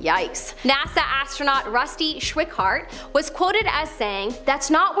old. Yikes. NASA astronaut Rusty Schweickart was quoted as saying,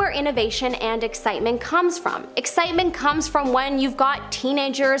 "That's not where innovation and excitement comes from. Excitement comes from when you've got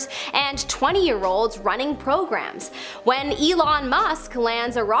teenagers and 20-year-olds running programs. When Elon Musk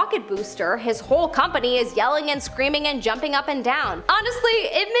lands a rocket booster, his whole company is yelling and screaming and jumping up and down." Honestly,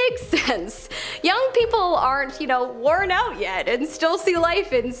 it makes sense. Young people aren't, worn out yet and still see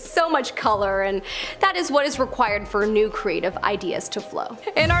life in so much color, and that is what is required for new creative ideas to flow.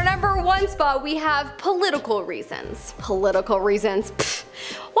 In our number 1 spot, we have political reasons. Political reasons? Pfft.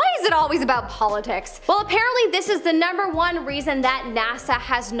 Why is it always about politics? Well, apparently this is the number 1 reason that NASA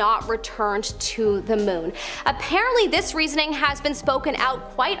has not returned to the moon. Apparently this reasoning has been spoken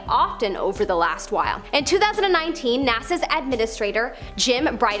out quite often over the last while. In 2019, NASA's administrator, Jim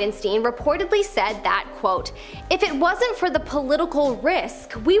Bridenstine, reportedly said that, quote, "If it wasn't for the political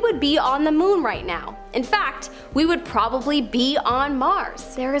risk, we would be on the moon right now. In fact, we would probably be on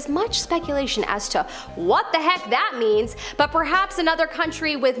Mars." There is much speculation as to what the heck that means, but perhaps another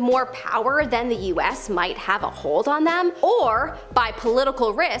country with more power than the US might have a hold on them? Or, by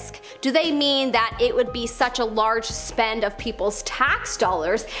political risk, do they mean that it would be such a large spend of people's tax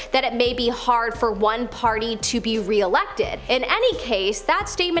dollars that it may be hard for one party to be re-elected? In any case, that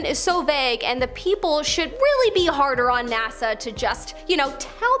statement is so vague, and the people should really be harder on NASA to just,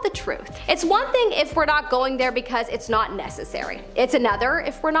 tell the truth. It's one thing if we're not going there because it's not necessary. It's another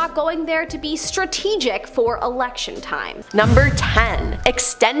if we're not going there to be strategic for election time. Number 10.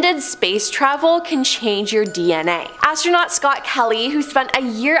 Extended space travel can change your DNA. Astronaut Scott Kelly, who spent a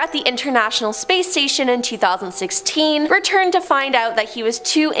year at the International Space Station in 2016, returned to find out that he was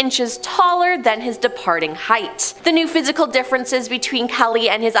 2 inches taller than his departing height. The new physical differences between Kelly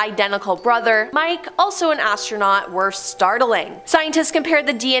and his identical brother, Mike, also an astronaut, were startling. Scientists compared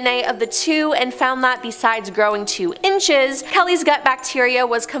the DNA of the two and found that besides growing 2 inches, Kelly's gut bacteria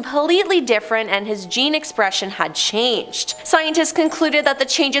was completely different and his gene expression had changed. Scientists concluded that the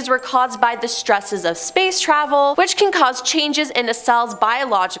changes were caused by the stresses of space travel, which can cause changes in a cell's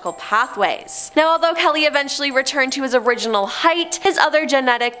biological pathways. Now, although Kelly eventually returned to his original height, his other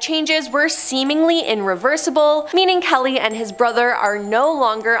genetic changes were seemingly irreversible, meaning Kelly and his brother are no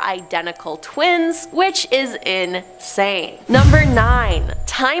longer identical twins, which is insane. Number 9.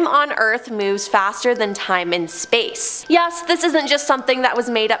 Time on Earth moves faster than time in space. Yes, this isn't just something that was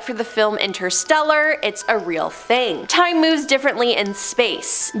made up for the film Interstellar, it's a real thing. Time moves differently in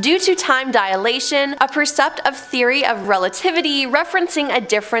space. Due to time dilation, a perceptive theory of relativity referencing a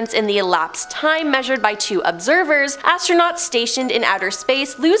difference in the elapsed time measured by 2 observers, astronauts stationed in outer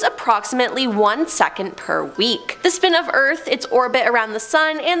space lose approximately 1 second per week. The spin of Earth, its orbit around the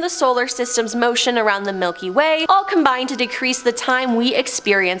Sun, and the solar system's motion around the Milky Way all combine to decrease the time we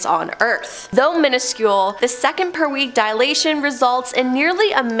experience on Earth. Though minuscule, the second per week dilation results in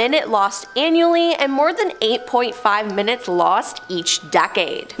nearly a minute lost annually and more than 8.5 minutes lost each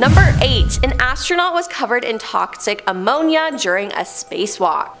decade. Number 8. An astronaut was covered in toxic ammonia during a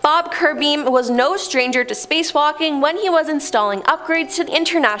spacewalk. Bob Kirby was no stranger to spacewalking when he was installing upgrades to the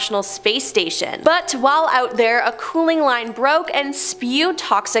International Space Station. But while out there, a cooling line broke and spewed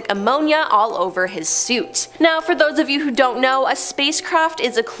toxic ammonia all over his suit. Now, for those of you who don't know, a spacecraft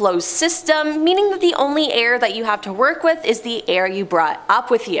is a closed system, meaning that the only air that you have to work with is the air you brought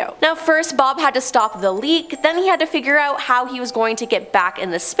up with you. Now, first Bob had to stop the leak, then he had to figure out how he was going to get back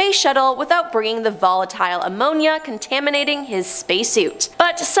in the space shuttle without bringing the volatile ammonia contaminating his spacesuit.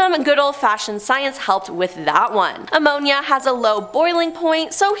 But some good old-fashioned science helped with that one. Ammonia has a low boiling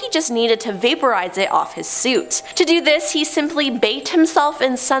point, so he just needed to vaporize it off his suit. To do this, he simply baked himself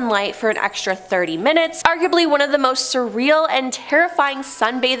in sunlight for an extra 30 minutes, arguably one of the most surreal and terrifying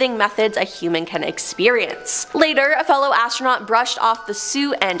sunbathing methods a human can experience. Later, a fellow astronaut brushed off the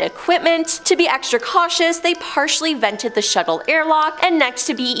suit and equipment. To be extra cautious, they partially vented the shuttle airlock, and next,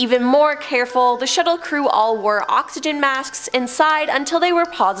 to be even more careful, the shuttle crew all wore oxygen masks inside until they were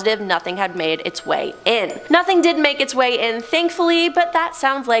positive nothing had made its way in. Nothing did make its way in, thankfully, but that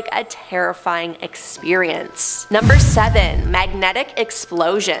sounds like a terrifying experience. Number 7. Magnetic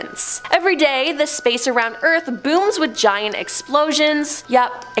explosions. Every day, the space around Earth booms with giant explosions.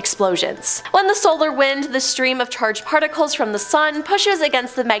 Yup, explosions. When the solar wind, the stream of charged particles from the sun, pushes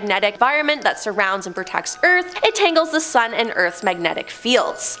against the magnetic environment that surrounds and protects Earth, it tangles the sun and Earth's magnetic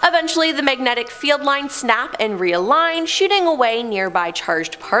fields. Eventually, the magnetic field lines snap and realign, shooting away nearby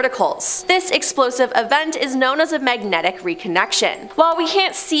charged particles. This explosive event is known as a magnetic reconnection. While we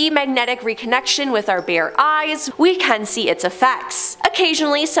can't see magnetic reconnection with our bare eyes, we can see its effects.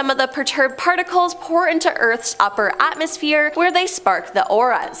 Occasionally, some of the perturbed particles pour into Earth's upper atmosphere, where they spark the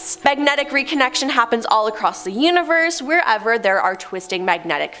auras. Magnetic reconnection happens all across the universe, wherever there are twisting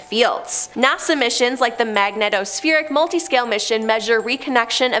magnetic fields. NASA missions like the magnetospheric multiscale mission measure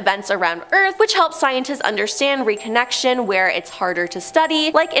reconnection events around Earth, which helps scientists understand reconnection where it's harder to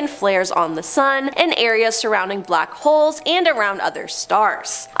study, like in flares on the sun, in areas surrounding black holes, and around other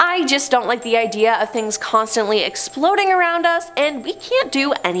stars. I just don't like the idea of things constantly exploding around us, and we can't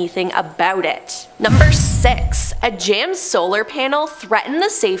do anything about it. Number 6. A jammed solar panel threatened the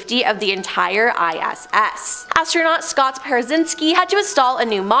safety of the entire ISS. Astronaut Scott Parzynski had to install a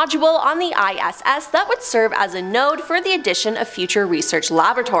new module on the ISS that would serve as a node for the addition of future research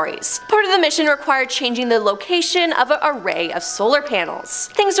laboratories. Part of the mission required changing the location of an array of solar panels.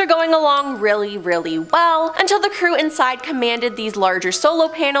 Things were going along really well until the crew inside commanded these larger solar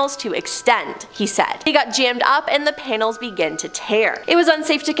panels to extend, he said. They got jammed up and the panels began to tear. It was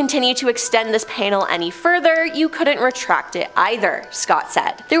unsafe to continue to extend this panel any further, you couldn't retract it either, Scott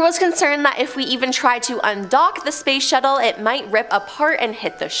said. There was concern that if we even tried to undock the space shuttle, it might rip apart and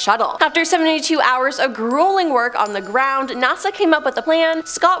hit the shuttle. After 72 hours of grueling work on the ground, NASA came up with a plan.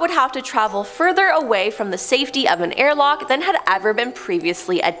 Scott would have to travel further away from the safety of an airlock than had ever been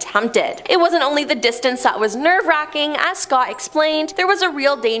previously attempted. It wasn't only the distance that was nerve-wracking, as Scott explained, there was a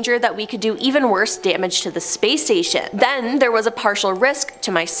real danger that we could do even worse damage to the space station. Then there was a partial risk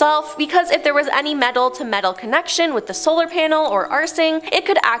to myself, because if there was any metal-to-metal connection with the solar panel or arcing, it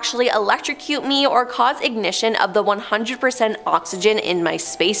could actually electrocute me or cause ignition of the 100% oxygen in my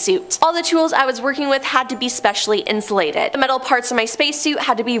spacesuit. All the tools I was working with had to be specially insulated. The metal parts of my spacesuit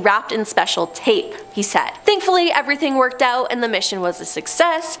had to be wrapped in special tape, he said. Thankfully, everything worked out and the mission was a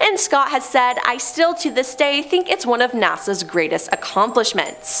success, and Scott has said, I still to this day think it's one of NASA's greatest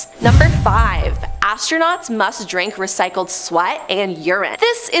accomplishments. Number 5. Astronauts must drink recycled sweat and urine.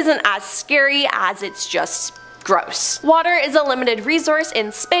 This isn't as scary as it's just gross. Water is a limited resource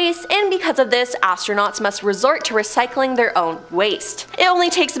in space, and because of this, astronauts must resort to recycling their own waste. It only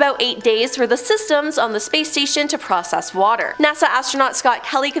takes about 8 days for the systems on the space station to process water. NASA astronaut Scott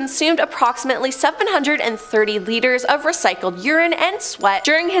Kelly consumed approximately 730 liters of recycled urine and sweat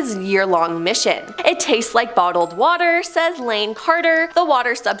during his year-long mission. It tastes like bottled water, says Lane Carter, the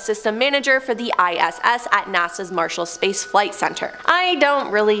water subsystem manager for the ISS at NASA's Marshall Space Flight Center. I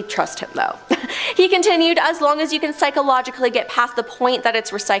don't really trust him though. He continued, as long as you can psychologically get past the point that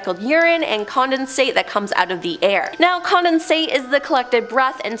it's recycled urine and condensate that comes out of the air. Now, condensate is the collected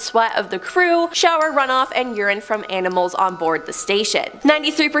breath and sweat of the crew, shower runoff, and urine from animals on board the station.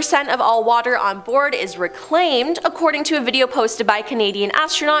 93% of all water on board is reclaimed, according to a video posted by Canadian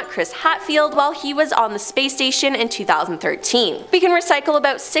astronaut Chris Hadfield while he was on the space station in 2013. We can recycle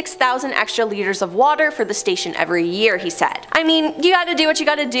about 6,000 extra liters of water for the station every year, he said. I mean, you gotta do what you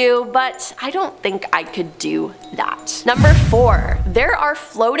gotta do, but I don't think I could do that. Number 4. There are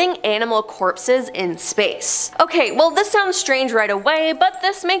floating animal corpses in space. Okay, well this sounds strange right away, but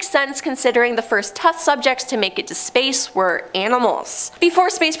this makes sense considering the first test subjects to make it to space were animals. Before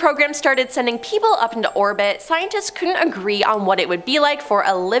space programs started sending people up into orbit, scientists couldn't agree on what it would be like for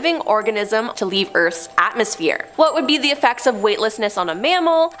a living organism to leave Earth's atmosphere. What would be the effects of weightlessness on a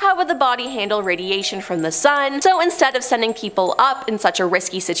mammal? How would the body handle radiation from the sun? So instead of sending people up in such a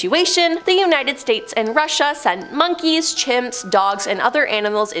risky situation, the United States and Russia sent monkeys, chimps, dogs, and other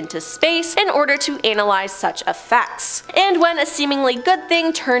animals into space in order to analyze such effects. And when a seemingly good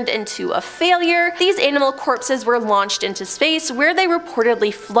thing turned into a failure, these animal corpses were launched into space, where they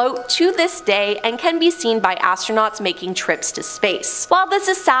reportedly float to this day and can be seen by astronauts making trips to space. While this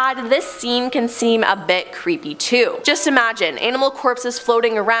is sad, this scene can seem a bit creepy too. Just imagine animal corpses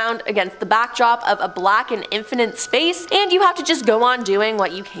floating around against the backdrop of a black and infinite space, and you have to just go on doing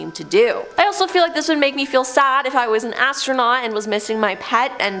what you came to do. I also feel like this would make me feel sad if I was an astronaut and was missing my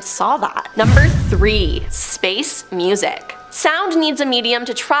pet and saw that. Number 3. Space music. Sound needs a medium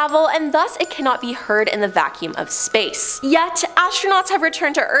to travel, and thus it cannot be heard in the vacuum of space. Yet, astronauts have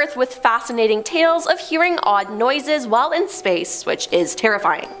returned to Earth with fascinating tales of hearing odd noises while in space, which is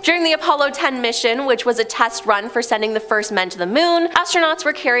terrifying. During the Apollo 10 mission, which was a test run for sending the first men to the moon, astronauts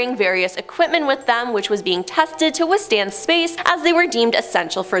were carrying various equipment with them which was being tested to withstand space as they were deemed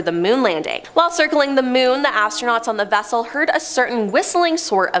essential for the moon landing. While circling the moon, the astronauts on the vessel heard a certain whistling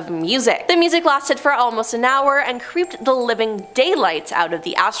sort of music. The music lasted for almost an hour and creeped the living daylights out of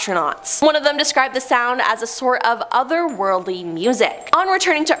the astronauts. One of them described the sound as a sort of otherworldly music. On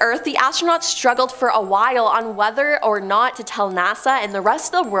returning to Earth, the astronauts struggled for a while on whether or not to tell NASA and the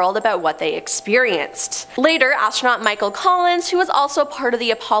rest of the world about what they experienced. Later, astronaut Michael Collins, who was also part of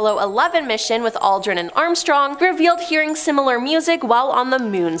the Apollo 11 mission with Aldrin and Armstrong, revealed hearing similar music while on the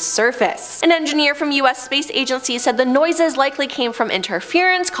moon's surface. An engineer from US Space Agency said the noises likely came from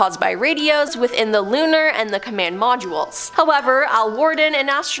interference caused by radios within the lunar and the command modules. However, Al Worden, an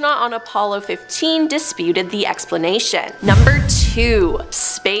astronaut on Apollo 15, disputed the explanation. Number 2.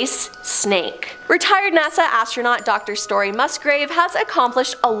 Space Snake. Retired NASA astronaut Dr. Story Musgrave has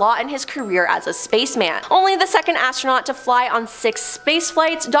accomplished a lot in his career as a spaceman. Only the second astronaut to fly on 6 space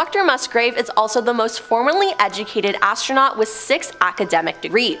flights, Dr. Musgrave is also the most formally educated astronaut with 6 academic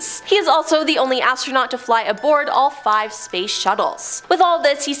degrees. He is also the only astronaut to fly aboard all 5 space shuttles. With all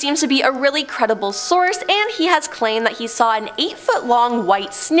this, he seems to be a really credible source, and he has claimed that he saw an 8-foot-long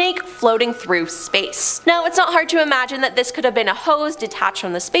white snake floating through space. Now, it's not hard to imagine that this could have been a hose detached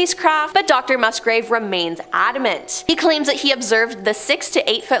from the spacecraft, but Dr. Musgrave remains adamant. He claims that he observed the 6 to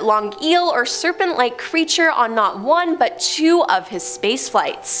 8 foot long eel or serpent-like creature on not 1 but 2 of his space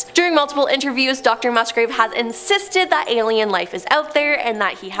flights. During multiple interviews, Dr. Musgrave has insisted that alien life is out there and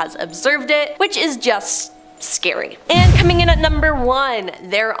that he has observed it, which is just scary. And coming in at number 1,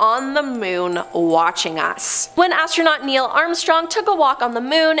 they're on the moon watching us. When astronaut Neil Armstrong took a walk on the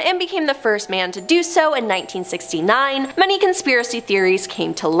moon and became the first man to do so in 1969, many conspiracy theories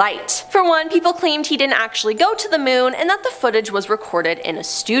came to light. For one, people claimed he didn't actually go to the moon and that the footage was recorded in a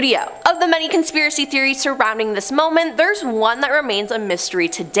studio. Of the many conspiracy theories surrounding this moment, there's one that remains a mystery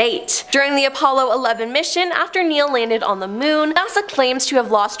to date. During the Apollo 11 mission, after Neil landed on the moon, NASA claims to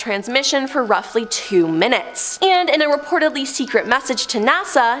have lost transmission for roughly 2 minutes. And in a reportedly secret message to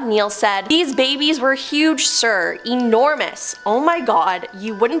NASA, Neil said, "These babies were huge, sir. Enormous. Oh my god,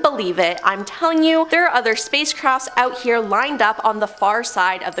 you wouldn't believe it. I'm telling you, there are other spacecrafts out here lined up on the far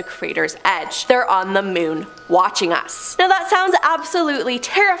side of the crater's edge. They're on the moon, watching us." Now that sounds absolutely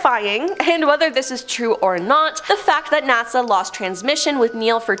terrifying, and whether this is true or not, the fact that NASA lost transmission with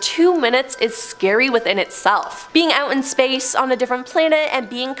Neil for 2 minutes is scary within itself. Being out in space on a different planet and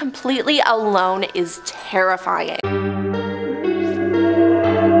being completely alone is terrifying.